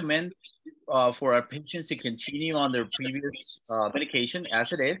 we recommend for our patients to continue on their previous medication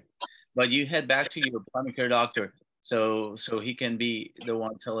as it is, but you head back to your primary care doctor so he can be the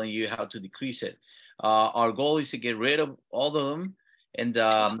one telling you how to decrease it. Our goal is to get rid of all of them, and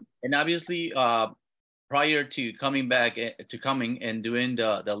obviously prior to coming back coming and doing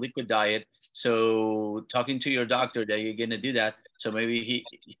the liquid diet, so talking to your doctor that you're gonna do that, so maybe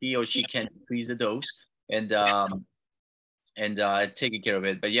he or she can increase the dose and taking care of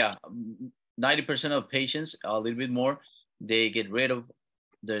it. But yeah, 90% of patients, a little bit more, they get rid of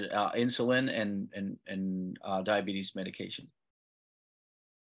the insulin and diabetes medication.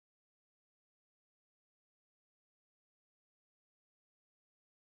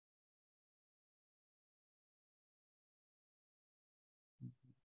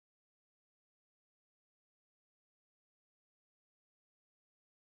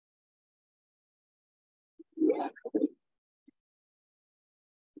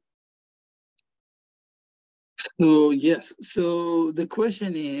 So yes, so the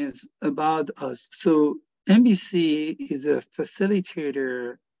question is about us. So MBC is a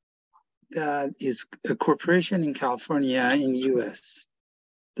facilitator that is a corporation in California in US.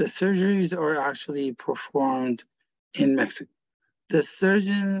 The surgeries are actually performed in Mexico. The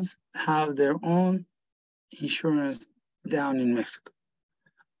surgeons have their own insurance down in Mexico.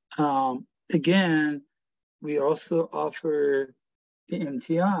 Again, we also offer the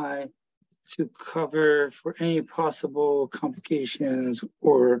MTI to cover for any possible complications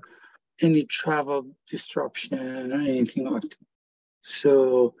or any travel disruption or anything like that.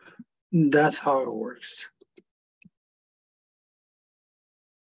 So that's how it works.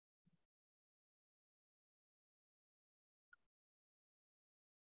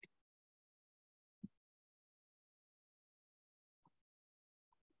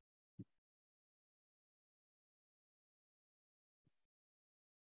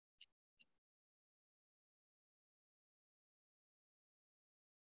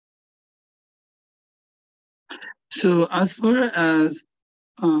 So as far as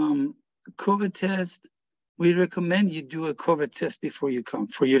COVID test, we recommend you do a COVID test before you come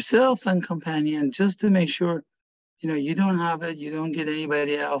for yourself and companion, just to make sure, you don't have it, you don't get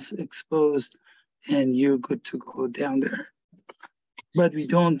anybody else exposed, and you're good to go down there. But we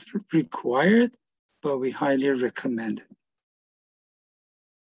don't require it, but we highly recommend it.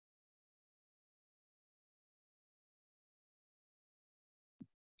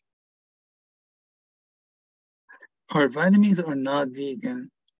 Our vitamins are not vegan.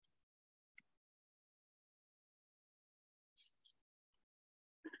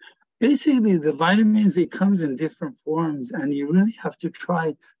 Basically, the vitamins, it comes in different forms, and you really have to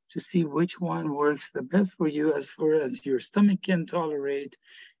try to see which one works the best for you as far as your stomach can tolerate,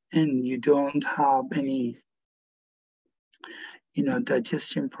 and you don't have any,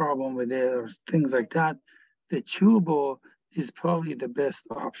 digestion problem with it or things like that. The chewable is probably the best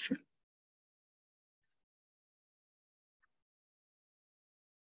option.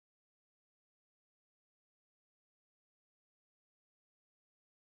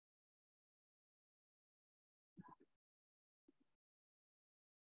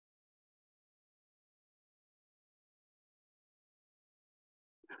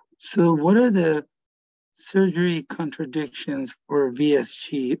 So what are the surgery contradictions for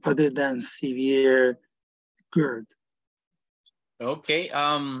VSG other than severe GERD? Okay.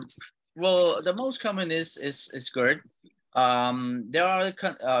 Well, the most common is GERD. There are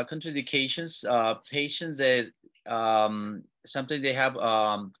contraindications. Patients that sometimes they have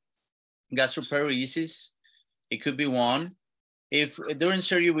gastroparesis. It could be one. If during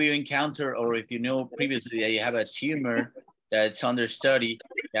surgery we encounter, or if you know previously that you have a tumor that's under study,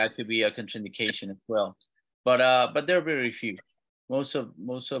 that could be a contraindication as well. But there are very few. Most of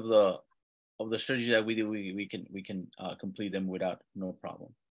the surgery that we do, we can complete them without no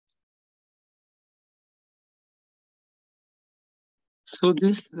problem. So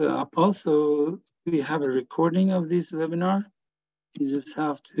this also, we have a recording of this webinar. You just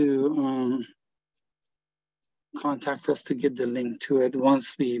have to contact us to get the link to it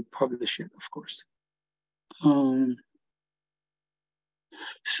once we publish it, of course.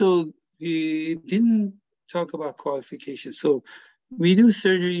 So we didn't talk about qualifications. So we do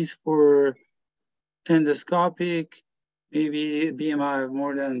surgeries for endoscopic, maybe BMI of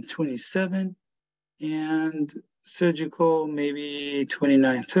more than 27, and surgical, maybe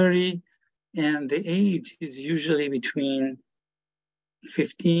 29, 30. And the age is usually between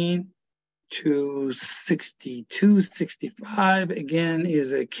 15 to 62, 65. Again,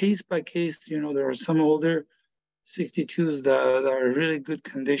 is a case by case. There are some older 62s that are really good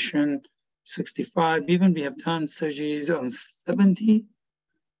condition, 65. Even we have done surgeries on 70.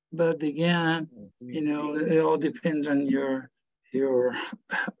 But again, it all depends on your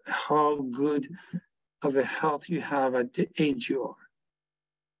how good of a health you have at the age you are.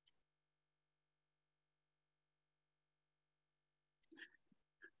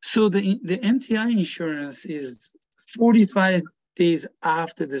 So the MTI insurance is 45 days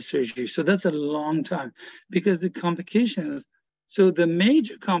after the surgery. So that's a long time because the complications, so the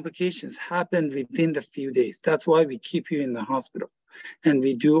major complications happen within the few days. That's why we keep you in the hospital. And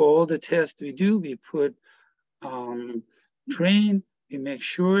we do all the tests we do. We put train, we make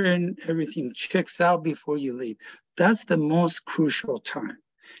sure and everything checks out before you leave. That's the most crucial time.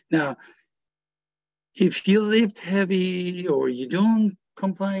 Now, if you lift heavy or you don't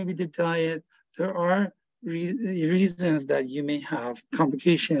comply with the diet, there are reasons that you may have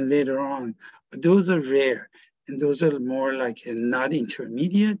complication later on, but those are rare. And those are more like a not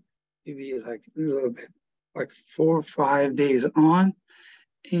intermediate, maybe like a little bit, like 4 or 5 days on.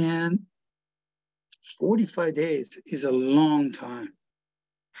 And 45 days is a long time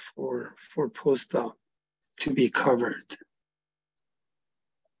for post-op to be covered.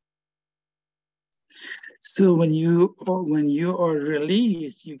 So when you are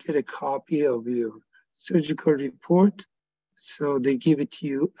released, you get a copy of your surgical report. So they give it to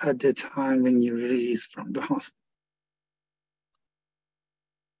you at the time when you release from the hospital.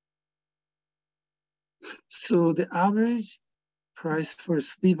 So the average price for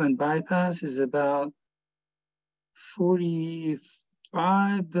sleeve and bypass is about $45,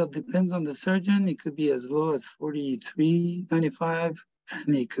 but depends on the surgeon. It could be as low as $43.95,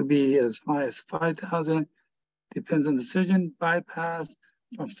 and it could be as high as $5,000. Depends on the surgeon. Bypass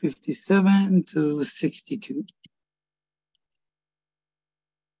from $57 to $62.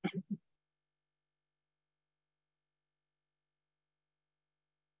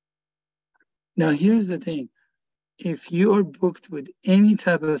 Now, here's the thing. If you are booked with any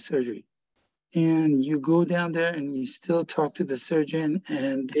type of surgery and you go down there and you still talk to the surgeon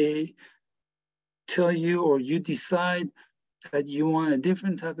and they tell you or you decide that you want a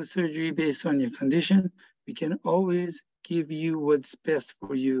different type of surgery based on your condition, we can always give you what's best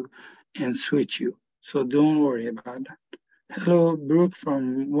for you and switch you. So don't worry about that. Hello, Brooke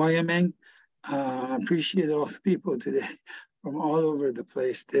from Wyoming. Appreciate all the people today from all over the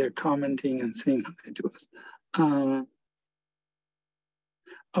place. They're commenting and saying hi to us.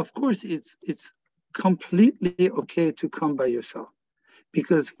 Of course, it's completely okay to come by yourself,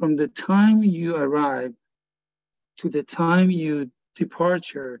 because from the time you arrive to the time you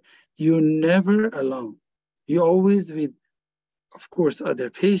departure, you're never alone. You're always with, of course, other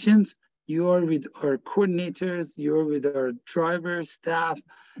patients. You are with our coordinators. You're with our driver staff.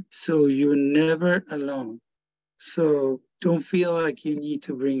 So you're never alone. So don't feel like you need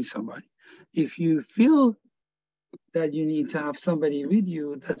to bring somebody. If you feel that you need to have somebody with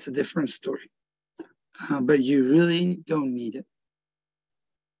you, that's a different story. But you really don't need it.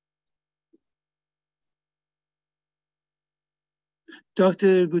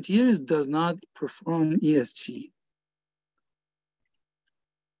 Dr. Gutierrez does not perform ESG.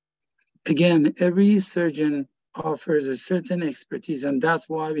 Again, every surgeon offers a certain expertise, and that's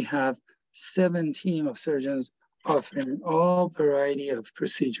why we have 7 teams of surgeons offering all variety of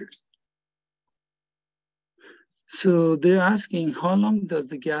procedures. So they're asking, how long does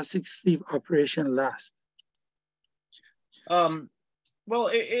the gastric sleeve operation last? Well,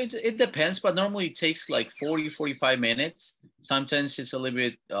 it depends, but normally it takes like 40, 45 minutes. Sometimes it's a little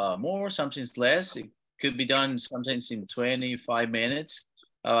bit more, sometimes less. It could be done sometimes in 25 minutes,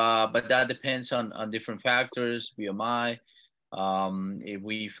 but that depends on different factors, BMI, if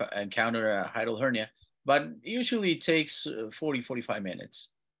we encounter a hiatal hernia, but usually it takes 40, 45 minutes.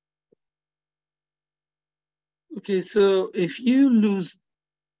 Okay, so if you lose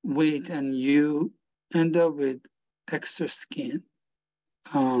weight and you end up with extra skin,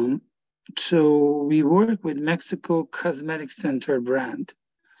 so we work with Mexico Cosmetic Center brand.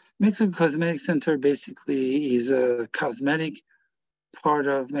 Mexico Cosmetic Center basically is a cosmetic part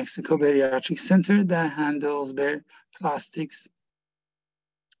of Mexico Bariatric Center that handles their plastics.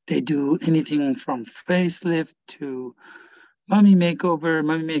 They do anything from facelift to mummy makeover.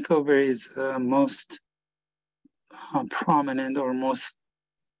 Mummy makeover is most prominent or most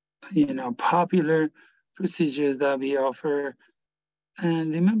popular procedures that we offer.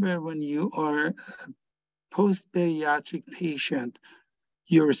 And remember, when you are a post-bariatric patient,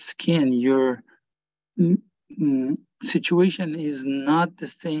 your skin, your situation is not the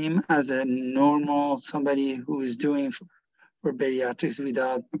same as a normal somebody who is doing for bariatrics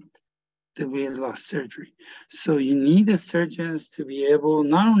without the weight loss surgery. So you need the surgeons to be able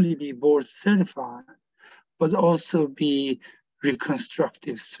not only be board certified, but also be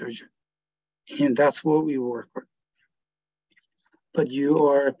reconstructive surgeon. And that's what we work with. But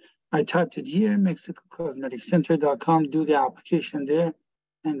I typed it here, MexicoCosmeticCenter.com, do the application there,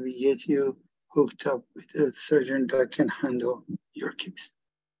 and we get you hooked up with a surgeon that can handle your case.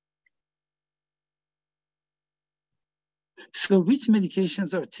 So which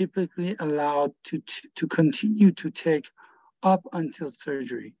medications are typically allowed to continue to take up until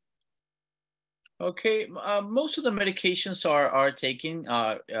surgery? Okay, most of the medications are taken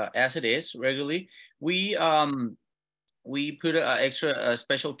as it is regularly. We put extra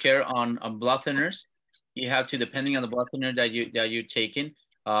special care on blood thinners. You have to, depending on the blood thinner that you're taking,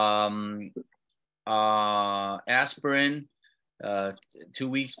 aspirin, 2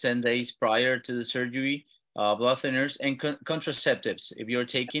 weeks, 10 days prior to the surgery, blood thinners, and contraceptives. If you're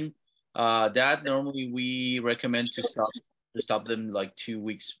taking that, normally we recommend to stop them like 2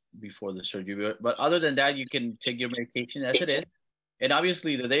 weeks before the surgery. But other than that, you can take your medication as it is. And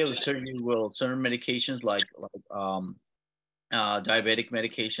obviously, the day of the surgery, certain medications like diabetic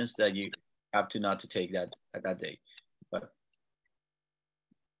medications that you have to not to take that at that day. But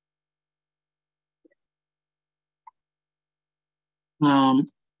I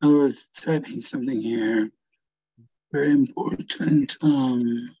was typing something here, very important.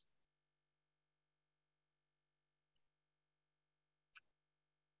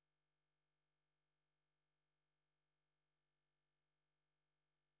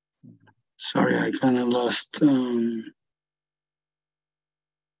 Sorry, I kind of lost.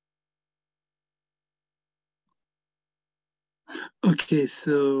 Okay,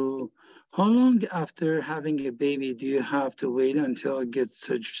 so how long after having a baby do you have to wait until it gets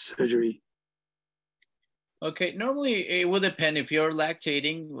surgery? okay, normally it will depend. If you're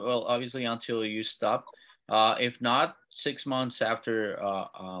lactating, well, obviously until you stop. If not, 6 months after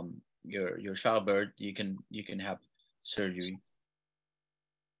your childbirth, you can have surgery.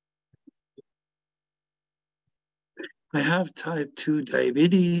 I have type 2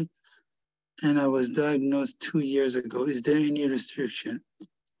 diabetes and I was diagnosed 2 years ago. Is there any restriction?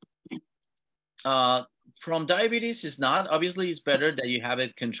 From diabetes is not. Obviously, it's better that you have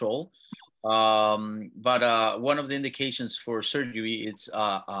it controlled. But one of the indications for surgery is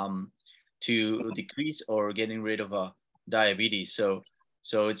to decrease or getting rid of diabetes. So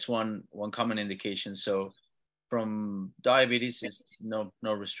it's one common indication. So from diabetes is no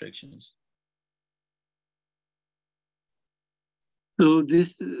restrictions.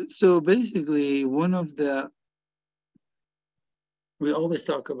 So basically, we always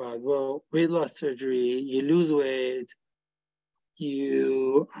talk about, well, weight loss surgery, you lose weight,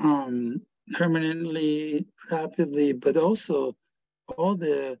 you permanently, rapidly, but also all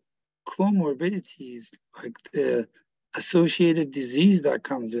the comorbidities, like the associated disease that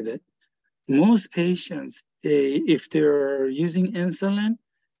comes with it. Most patients, if they're using insulin,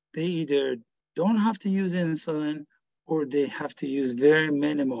 they either don't have to use insulin or they have to use very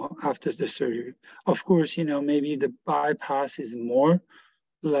minimal after the surgery. Of course, maybe the bypass is more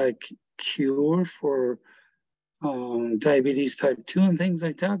like cure for diabetes type 2 and things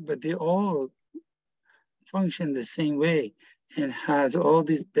like that, but they all function the same way and has all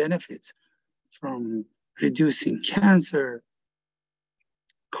these benefits from reducing cancer,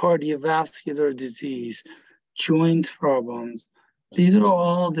 cardiovascular disease, joint problems. These are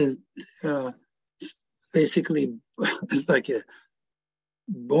all the basically it's like a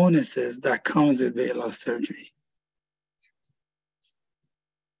bonuses that comes with weight loss surgery.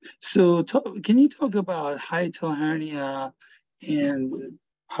 So can you talk about hiatal hernia and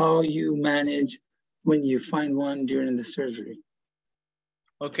how you manage when you find one during the surgery?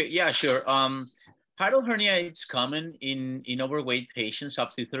 Okay, yeah, sure. Hiatal hernia, it's common in overweight patients.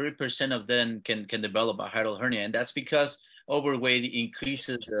 Up to 30% of them can develop a hiatal hernia, and that's because overweight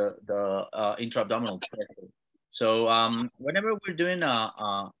increases the intra-abdominal pressure. So whenever we're doing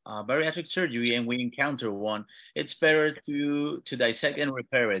a bariatric surgery and we encounter one, it's better to dissect and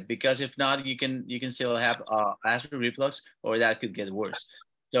repair it, because if not, you can still have acid reflux, or that could get worse.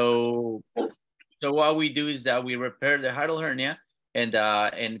 So what we do is that we repair the hiatal hernia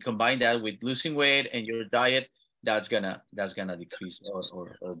and combine that with losing weight and your diet. That's gonna decrease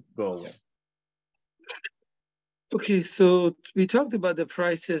or go away. Okay, so we talked about the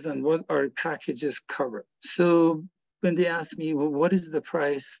prices and what our packages cover. So when they asked me, well, what is the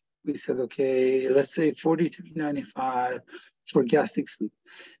price? We said, okay, let's say $43.95 for gastric sleeve.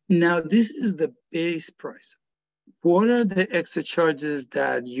 Now, this is the base price. What are the extra charges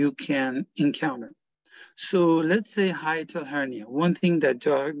that you can encounter? So let's say hiatal hernia, one thing that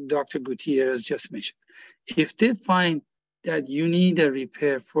Dr. Gutierrez just mentioned. If they find that you need a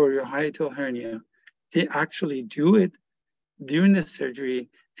repair for your hiatal hernia, they actually do it during the surgery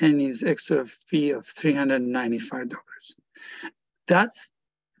and is extra fee of $395. That's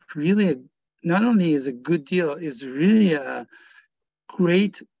really, not only is a good deal, it's really a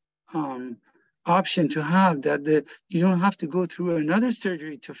great option to have, that you don't have to go through another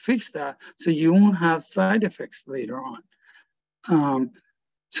surgery to fix that, so you won't have side effects later on.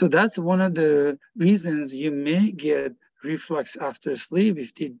 So that's one of the reasons you may get reflux after sleep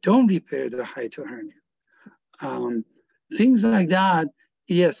if they don't repair the hiatal hernia. Things like that,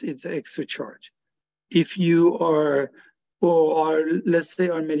 yes, it's an extra charge. If you are, or let's say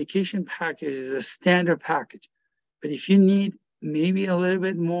our medication package is a standard package, but if you need maybe a little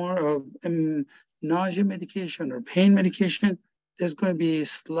bit more of nausea medication or pain medication, there's going to be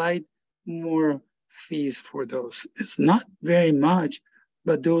slight more fees for those. It's not very much,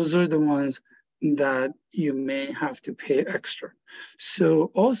 but those are the ones that you may have to pay extra.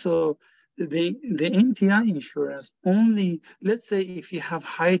 So also, the MTI insurance only, let's say if you have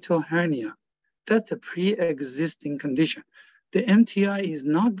hiatal hernia, that's a pre-existing condition. The MTI is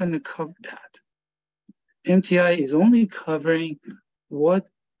not going to cover that. MTI is only covering what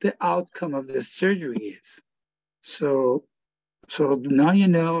the outcome of the surgery is. So now you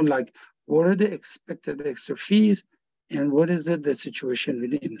know, like, what are the expected extra fees and what is the situation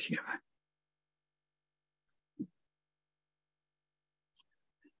with the MTI.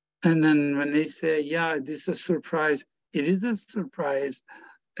 And then when they say, yeah, this is a surprise, it is a surprise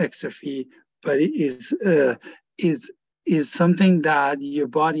extra fee, but it is something that your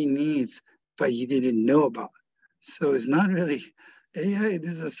body needs, but you didn't know about. So it's not really, yeah, it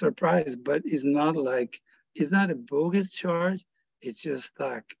is a surprise, but it's not a bogus charge. It's just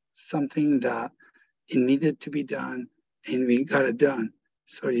like something that it needed to be done and we got it done.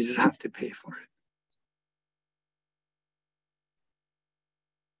 So you just have to pay for it.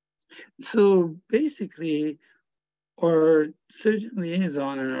 So basically, our surgeon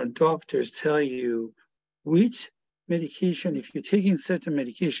liaison and our doctors tell you which medication, if you're taking certain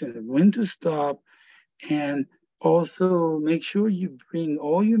medication, when to stop, and also make sure you bring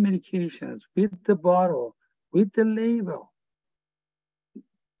all your medications with the bottle, with the label,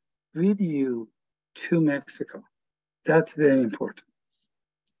 with you to Mexico. That's very important.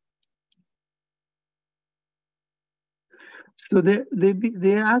 So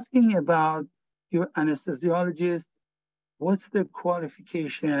they're asking about your anesthesiologist, what's the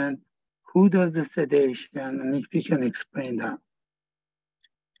qualification, who does the sedation, and if you can explain that.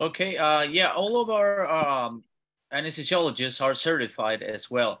 Okay, yeah, all of our anesthesiologists are certified as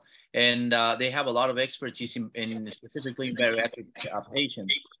well, and they have a lot of expertise in specifically in bariatric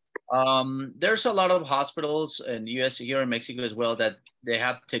patients. There's a lot of hospitals in the US, here in Mexico as well, that they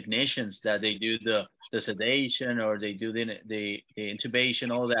have technicians that they do the sedation, or they do the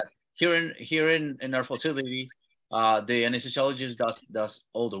intubation, all that. Here in our facilities, the anesthesiologist does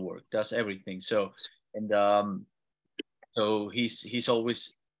all the work, does everything. So so he's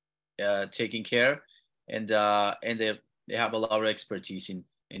always taking care, and they have a lot of expertise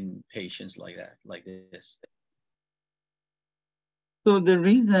in patients like that, like this. So the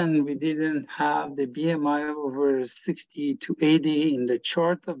reason we didn't have the BMI over 60 to 80 in the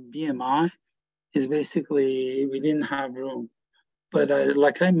chart of BMI is basically we didn't have room. But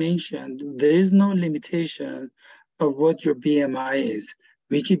like I mentioned, there is no limitation of what your BMI is.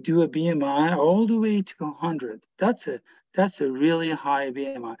 We could do a BMI all the way to 100. That's a really high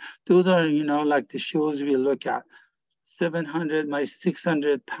BMI. Those are, like the shows we look at. 700, my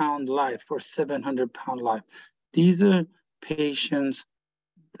 600-pound life or 700-pound life. These are patients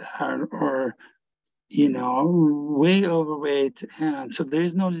that are way overweight. And so there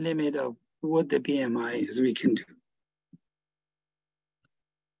is no limit of what the BMI is we can do.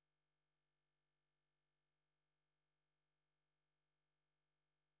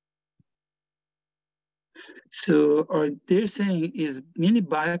 So they're saying is mini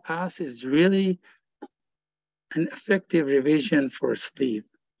bypass is really an effective revision for sleep.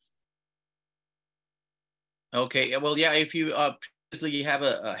 Okay, well, yeah, if you previously have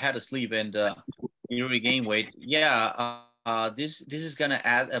had a sleep and you regain weight, yeah, this is gonna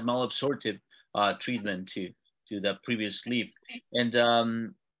add a malabsorptive treatment to the previous sleep, and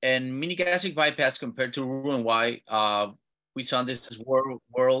mini gastric bypass compared to Roux-en-Y, we saw this world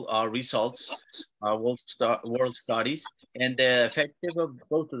results, world studies, and the effective of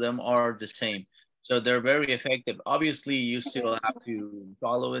both of them are the same. So they're very effective. Obviously, you still have to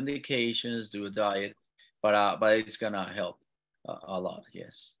follow indications, do a diet, but it's gonna help a lot.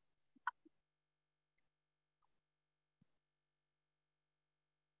 Yes.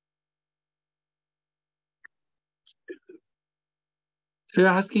 They're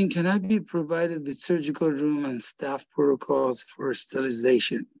asking, can I be provided with surgical room and staff protocols for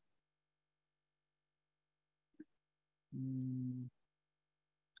sterilization?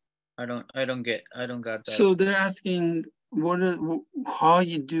 I don't get that. So they're asking how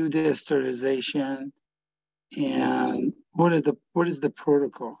you do the sterilization and what is the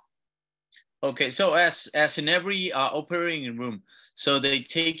protocol? Okay, so as in every operating room, so they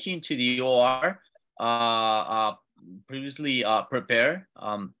take you into the OR, previously prepare,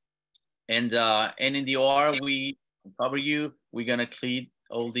 and in the OR we cover you. We're gonna clean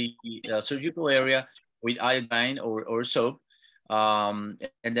all the surgical area with iodine or soap, and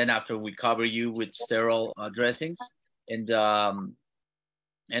then after we cover you with sterile dressings, and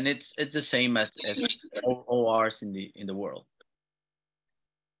it's the same as ORs in the world.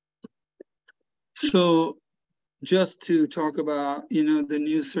 So just to talk about, the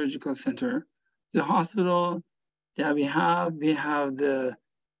new surgical center, the hospital that we have the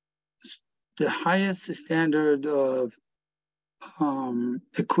highest standard of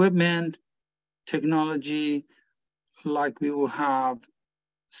equipment, technology, like we will have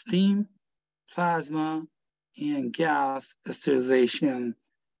steam, plasma, and gas sterilization,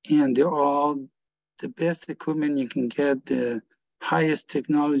 and they're all the best equipment you can get, the highest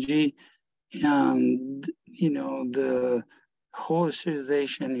technology, and the whole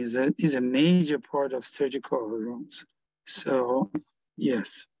sterilization is a major part of surgical rooms. So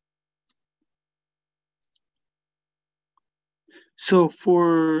yes. So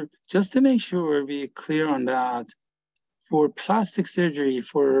just to make sure we're clear on that, for plastic surgery,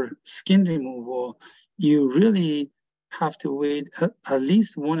 for skin removal, you really have to wait at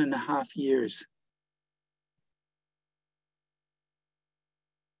least 1.5 years.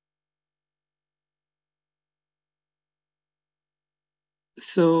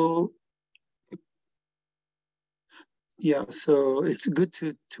 So yeah, so it's good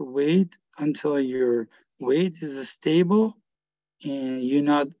to wait until your weight is stable and you're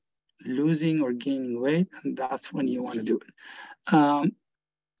not losing or gaining weight, and that's when you want to do it.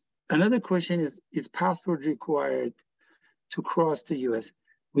 Another question is passport required to cross the US?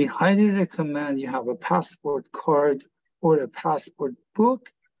 We highly recommend you have a passport card or a passport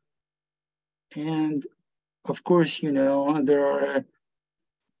book. And of course, you know, there are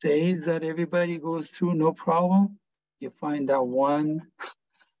days that everybody goes through, no problem. You find that one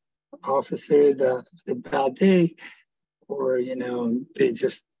officer that had a bad day, or, you know, they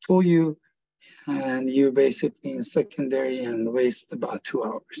just pull you and you're basically in secondary and waste about 2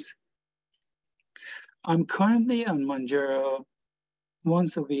 hours. I'm currently on Mounjaro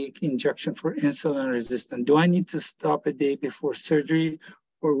once a week injection for insulin resistant. Do I need to stop a day before surgery,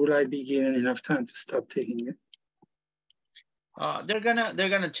 or will I be given enough time to stop taking it? They're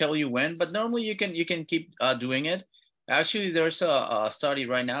gonna tell you when, but normally you can keep doing it. Actually, there's a study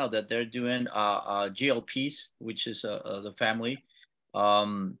right now that they're doing GLPs, which is the family.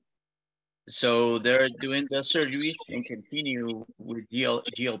 So they're doing the surgery and continue with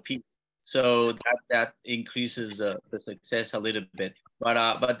GLP. So that increases the success a little bit.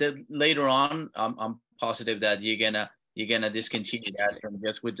 But then later on, I'm positive that you're gonna discontinue that, and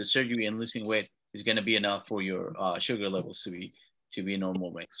just with the surgery and losing weight is gonna be enough for your sugar levels to be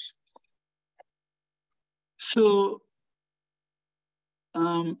normal range. So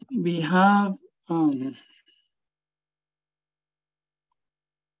we have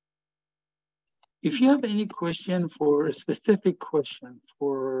if you have any question for a specific question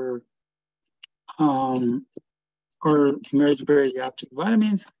for or Emerge Bariatric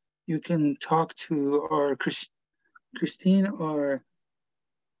Vitamins, you can talk to our Christine or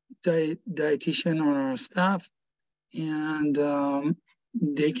dietitian on our staff, and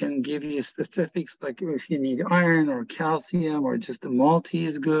they can give you specifics, like if you need iron or calcium or just the multi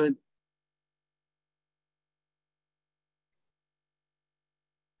is good.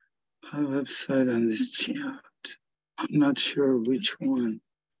 A website on this chat. I'm not sure which one.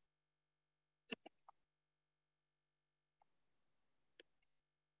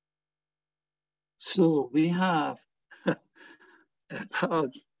 So we have about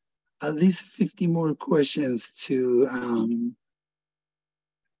at least 50 more questions to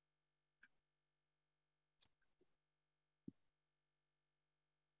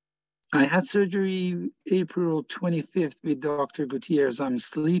I had surgery April 25th with Dr. Gutierrez. I'm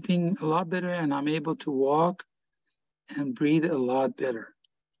sleeping a lot better and I'm able to walk and breathe a lot better.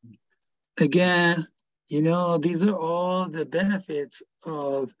 Again, you know, these are all the benefits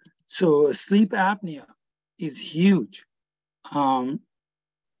of, so sleep apnea is huge.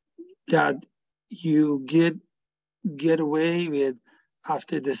 That you get away with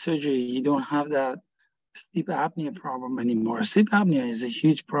after the surgery. You don't have that sleep apnea problem anymore. Sleep apnea is a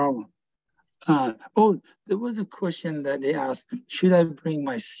huge problem. Oh, there was a question that they asked, should I bring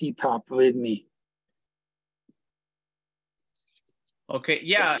my CPAP with me? Okay,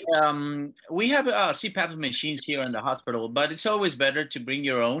 yeah, we have CPAP machines here in the hospital, but it's always better to bring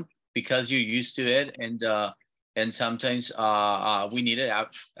your own because you're used to it, and sometimes we need it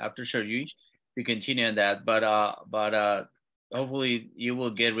after surgery to continue on that. But hopefully you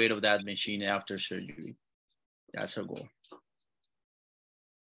will get rid of that machine after surgery. That's our goal.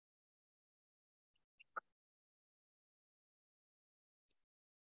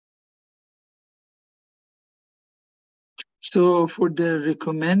 So for the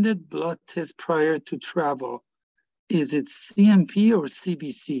recommended blood test prior to travel, is it CMP or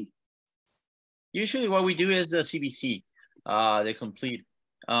CBC? Usually what we do is the CBC, the complete.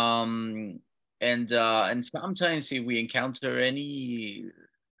 And sometimes if we encounter anything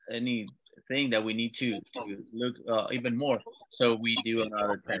that we need to look even more, so we do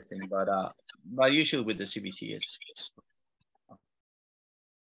another testing. But usually with the CBC is.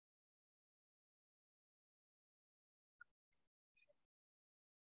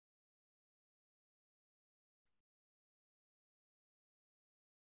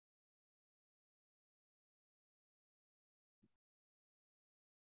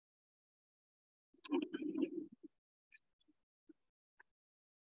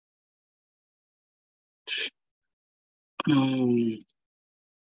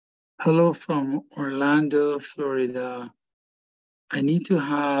 Hello from Orlando, Florida. I need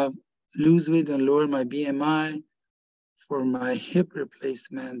to lose weight and lower my BMI for my hip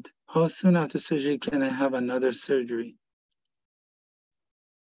replacement. How soon after surgery can I have another surgery?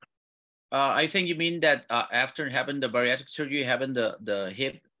 I think you mean that after having the bariatric surgery, having the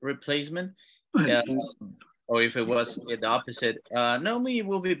hip replacement, or if it was the opposite. Normally it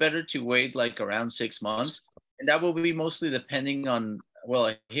will be better to wait like around 6 months, and that will be mostly depending on well,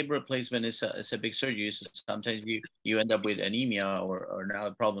 a hip replacement is a big surgery. So sometimes you end up with anemia or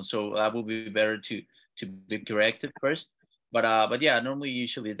another problem. So that would be better to be corrected first. But yeah, normally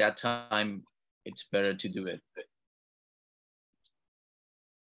usually at that time it's better to do it.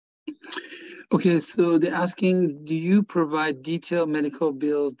 Okay, so they're asking, do you provide detailed medical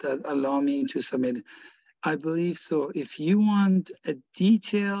bills that allow me to submit? I believe so. If you want a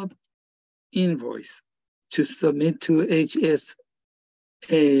detailed invoice to submit to HSA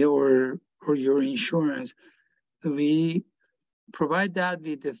or your insurance, we provide that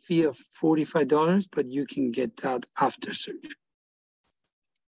with a fee of $45, but you can get that after surgery.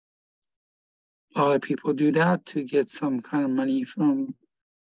 A lot of people do that to get some kind of money from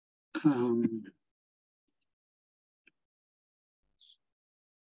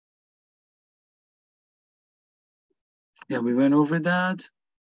yeah, we went over that.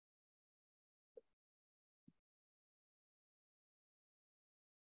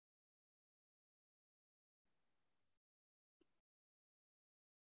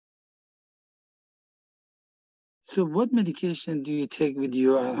 So what medication do you take with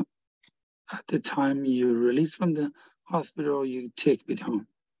you at the time you release from the hospital, you take with home?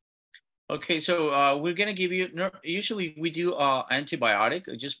 Okay, so we're gonna give you, usually we do antibiotic,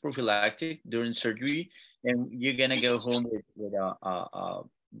 just prophylactic during surgery, and you're gonna go home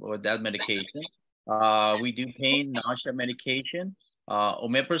with that medication. We do pain, nausea medication,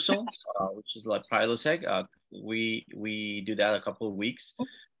 omeprazole, which is like Prilosec. We do that a couple of weeks,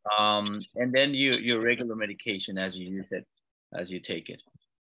 and then your regular medication as you use it, as you take it.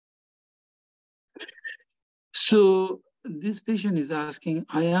 So this patient is asking,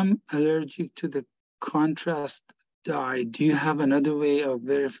 I am allergic to the contrast dye. Do you have another way of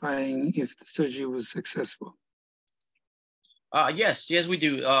verifying if the surgery was successful? Yes, we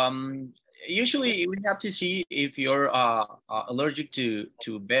do. Usually we have to see if you're allergic to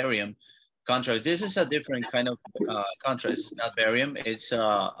barium contrast. This is a different kind of contrast. It's not barium. It's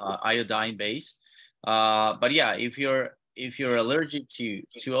iodine base. But yeah, if you're allergic to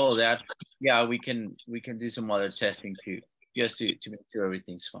all of that, yeah, we can do some other testing too, just to make sure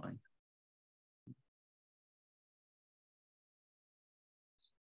everything's fine.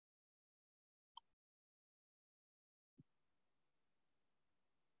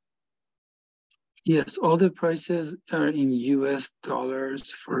 Yes, all the prices are in US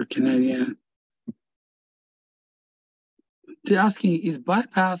dollars for Canadian. They're asking, is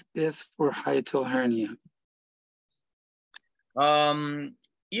bypass best for hiatal hernia?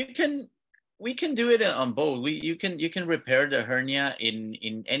 We can do it on both. You can repair the hernia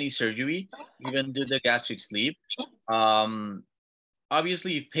in any surgery, even do the gastric sleeve.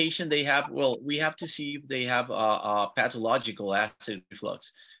 Obviously, if patient they have, well, we have to see if they have a pathological acid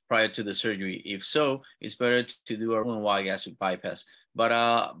reflux prior to the surgery. If so, it's better to do a Roux-en-Y gastric bypass.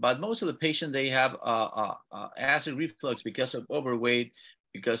 But most of the patients they have acid reflux because of overweight,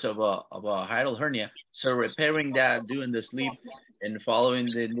 because of a hiatal hernia. So repairing that, doing the sleep, and following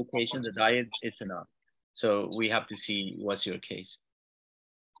the indication, the diet, it's enough. So we have to see what's your case.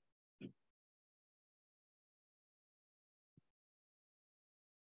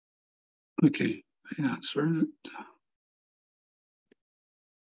 Okay, I answered it.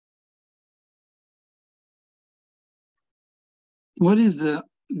 What is the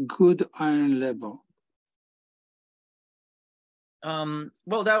good iron level?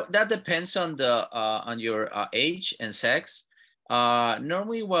 Well, that depends on the on your age and sex.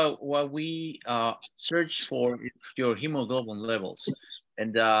 Normally, what we search for is your hemoglobin levels,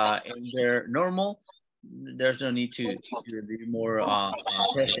 and they're normal. There's no need to do more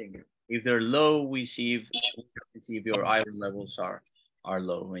testing. If they're low, we see if your iron levels are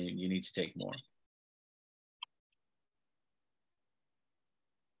low, when you need to take more.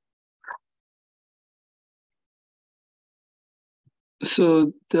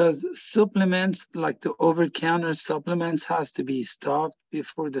 So does supplements like the over-counter supplements has to be stopped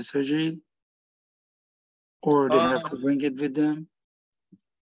before the surgery? Or they have to bring it with them?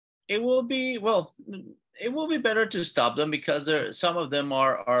 It will be, well, it will be better to stop them because some of them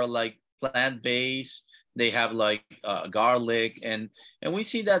are like plant-based. They have like garlic, and we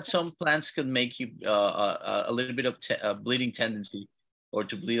see that some plants can make you a little bit of bleeding tendency, or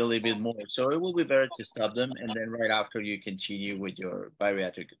to bleed a little bit more. So it will be better to stop them, and then right after you continue with your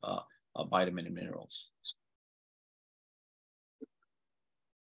bariatric vitamin and minerals.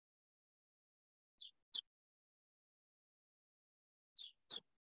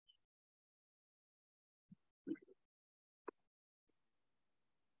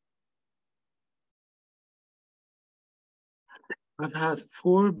 I've had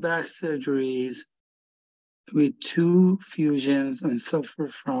 4 back surgeries with 2 fusions and suffer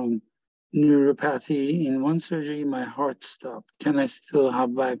from neuropathy. In one surgery, my heart stopped. Can I still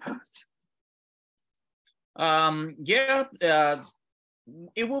have bypass? Yeah,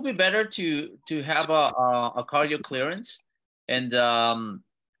 it will be better to have a cardio clearance, and for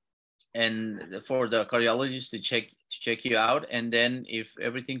the cardiologist to check you out, and then if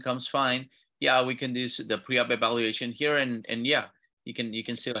everything comes fine, yeah, we can do the pre-op evaluation here, and yeah, you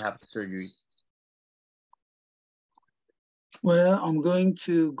can still have the surgery. Well, I'm going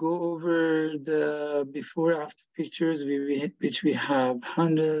to go over the before after pictures, which we have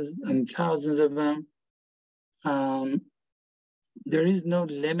hundreds and thousands of them. There is no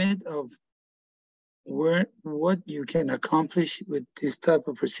limit of what you can accomplish with this type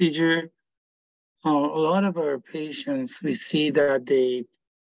of procedure. A lot of our patients, we see that they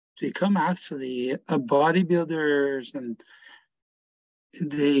become actually bodybuilders, and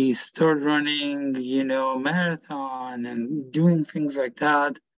they start running, marathon and doing things like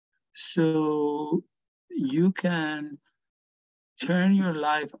that. So you can turn your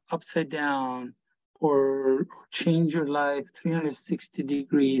life upside down or change your life 360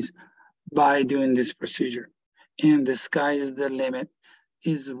 degrees by doing this procedure. And the sky is the limit.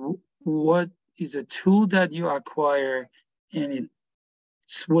 Is what is a tool that you acquire, and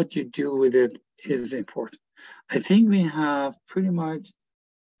it's what you do with it is important. I think we have pretty much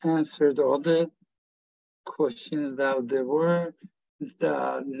answered all the questions that there were.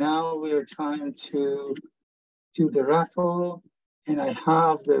 Now we are trying to do the raffle, and I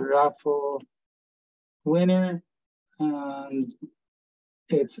have the raffle winner, and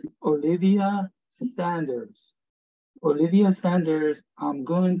it's Olivia Sanders. Olivia Sanders, I'm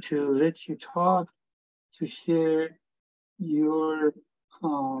going to let you talk to share your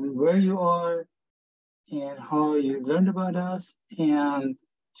where you are and how you learned about us, and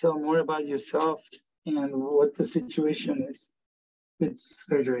tell more about yourself and what the situation is with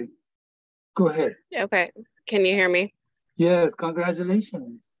surgery. Go ahead. Okay, can you hear me? Yes,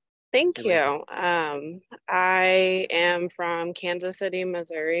 congratulations. Thank you. I am from Kansas City,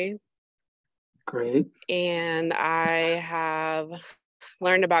 Missouri. Great. And I have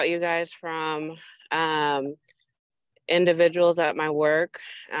learned about you guys from individuals at my work.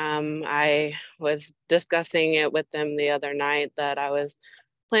 I was discussing it with them the other night that I was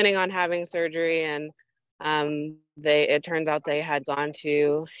planning on having surgery, and it turns out they had gone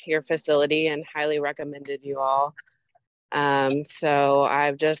to your facility and highly recommended you all. So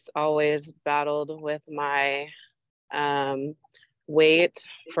I've just always battled with my weight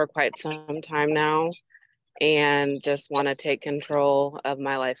for quite some time now, and just want to take control of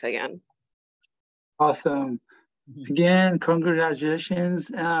my life again. Awesome. Again,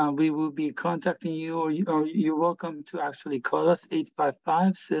 congratulations. We will be contacting you, or you're welcome to actually call us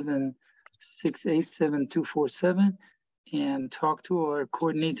 855-768-7247 and talk to our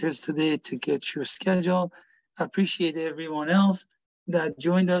coordinators today to get your schedule. I appreciate everyone else that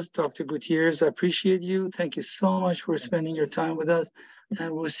joined us. Dr. Gutierrez, I appreciate you. Thank you so much for spending your time with us.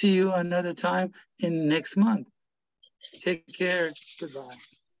 And we'll see you another time in next month. Take care. Goodbye.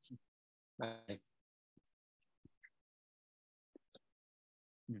 Bye.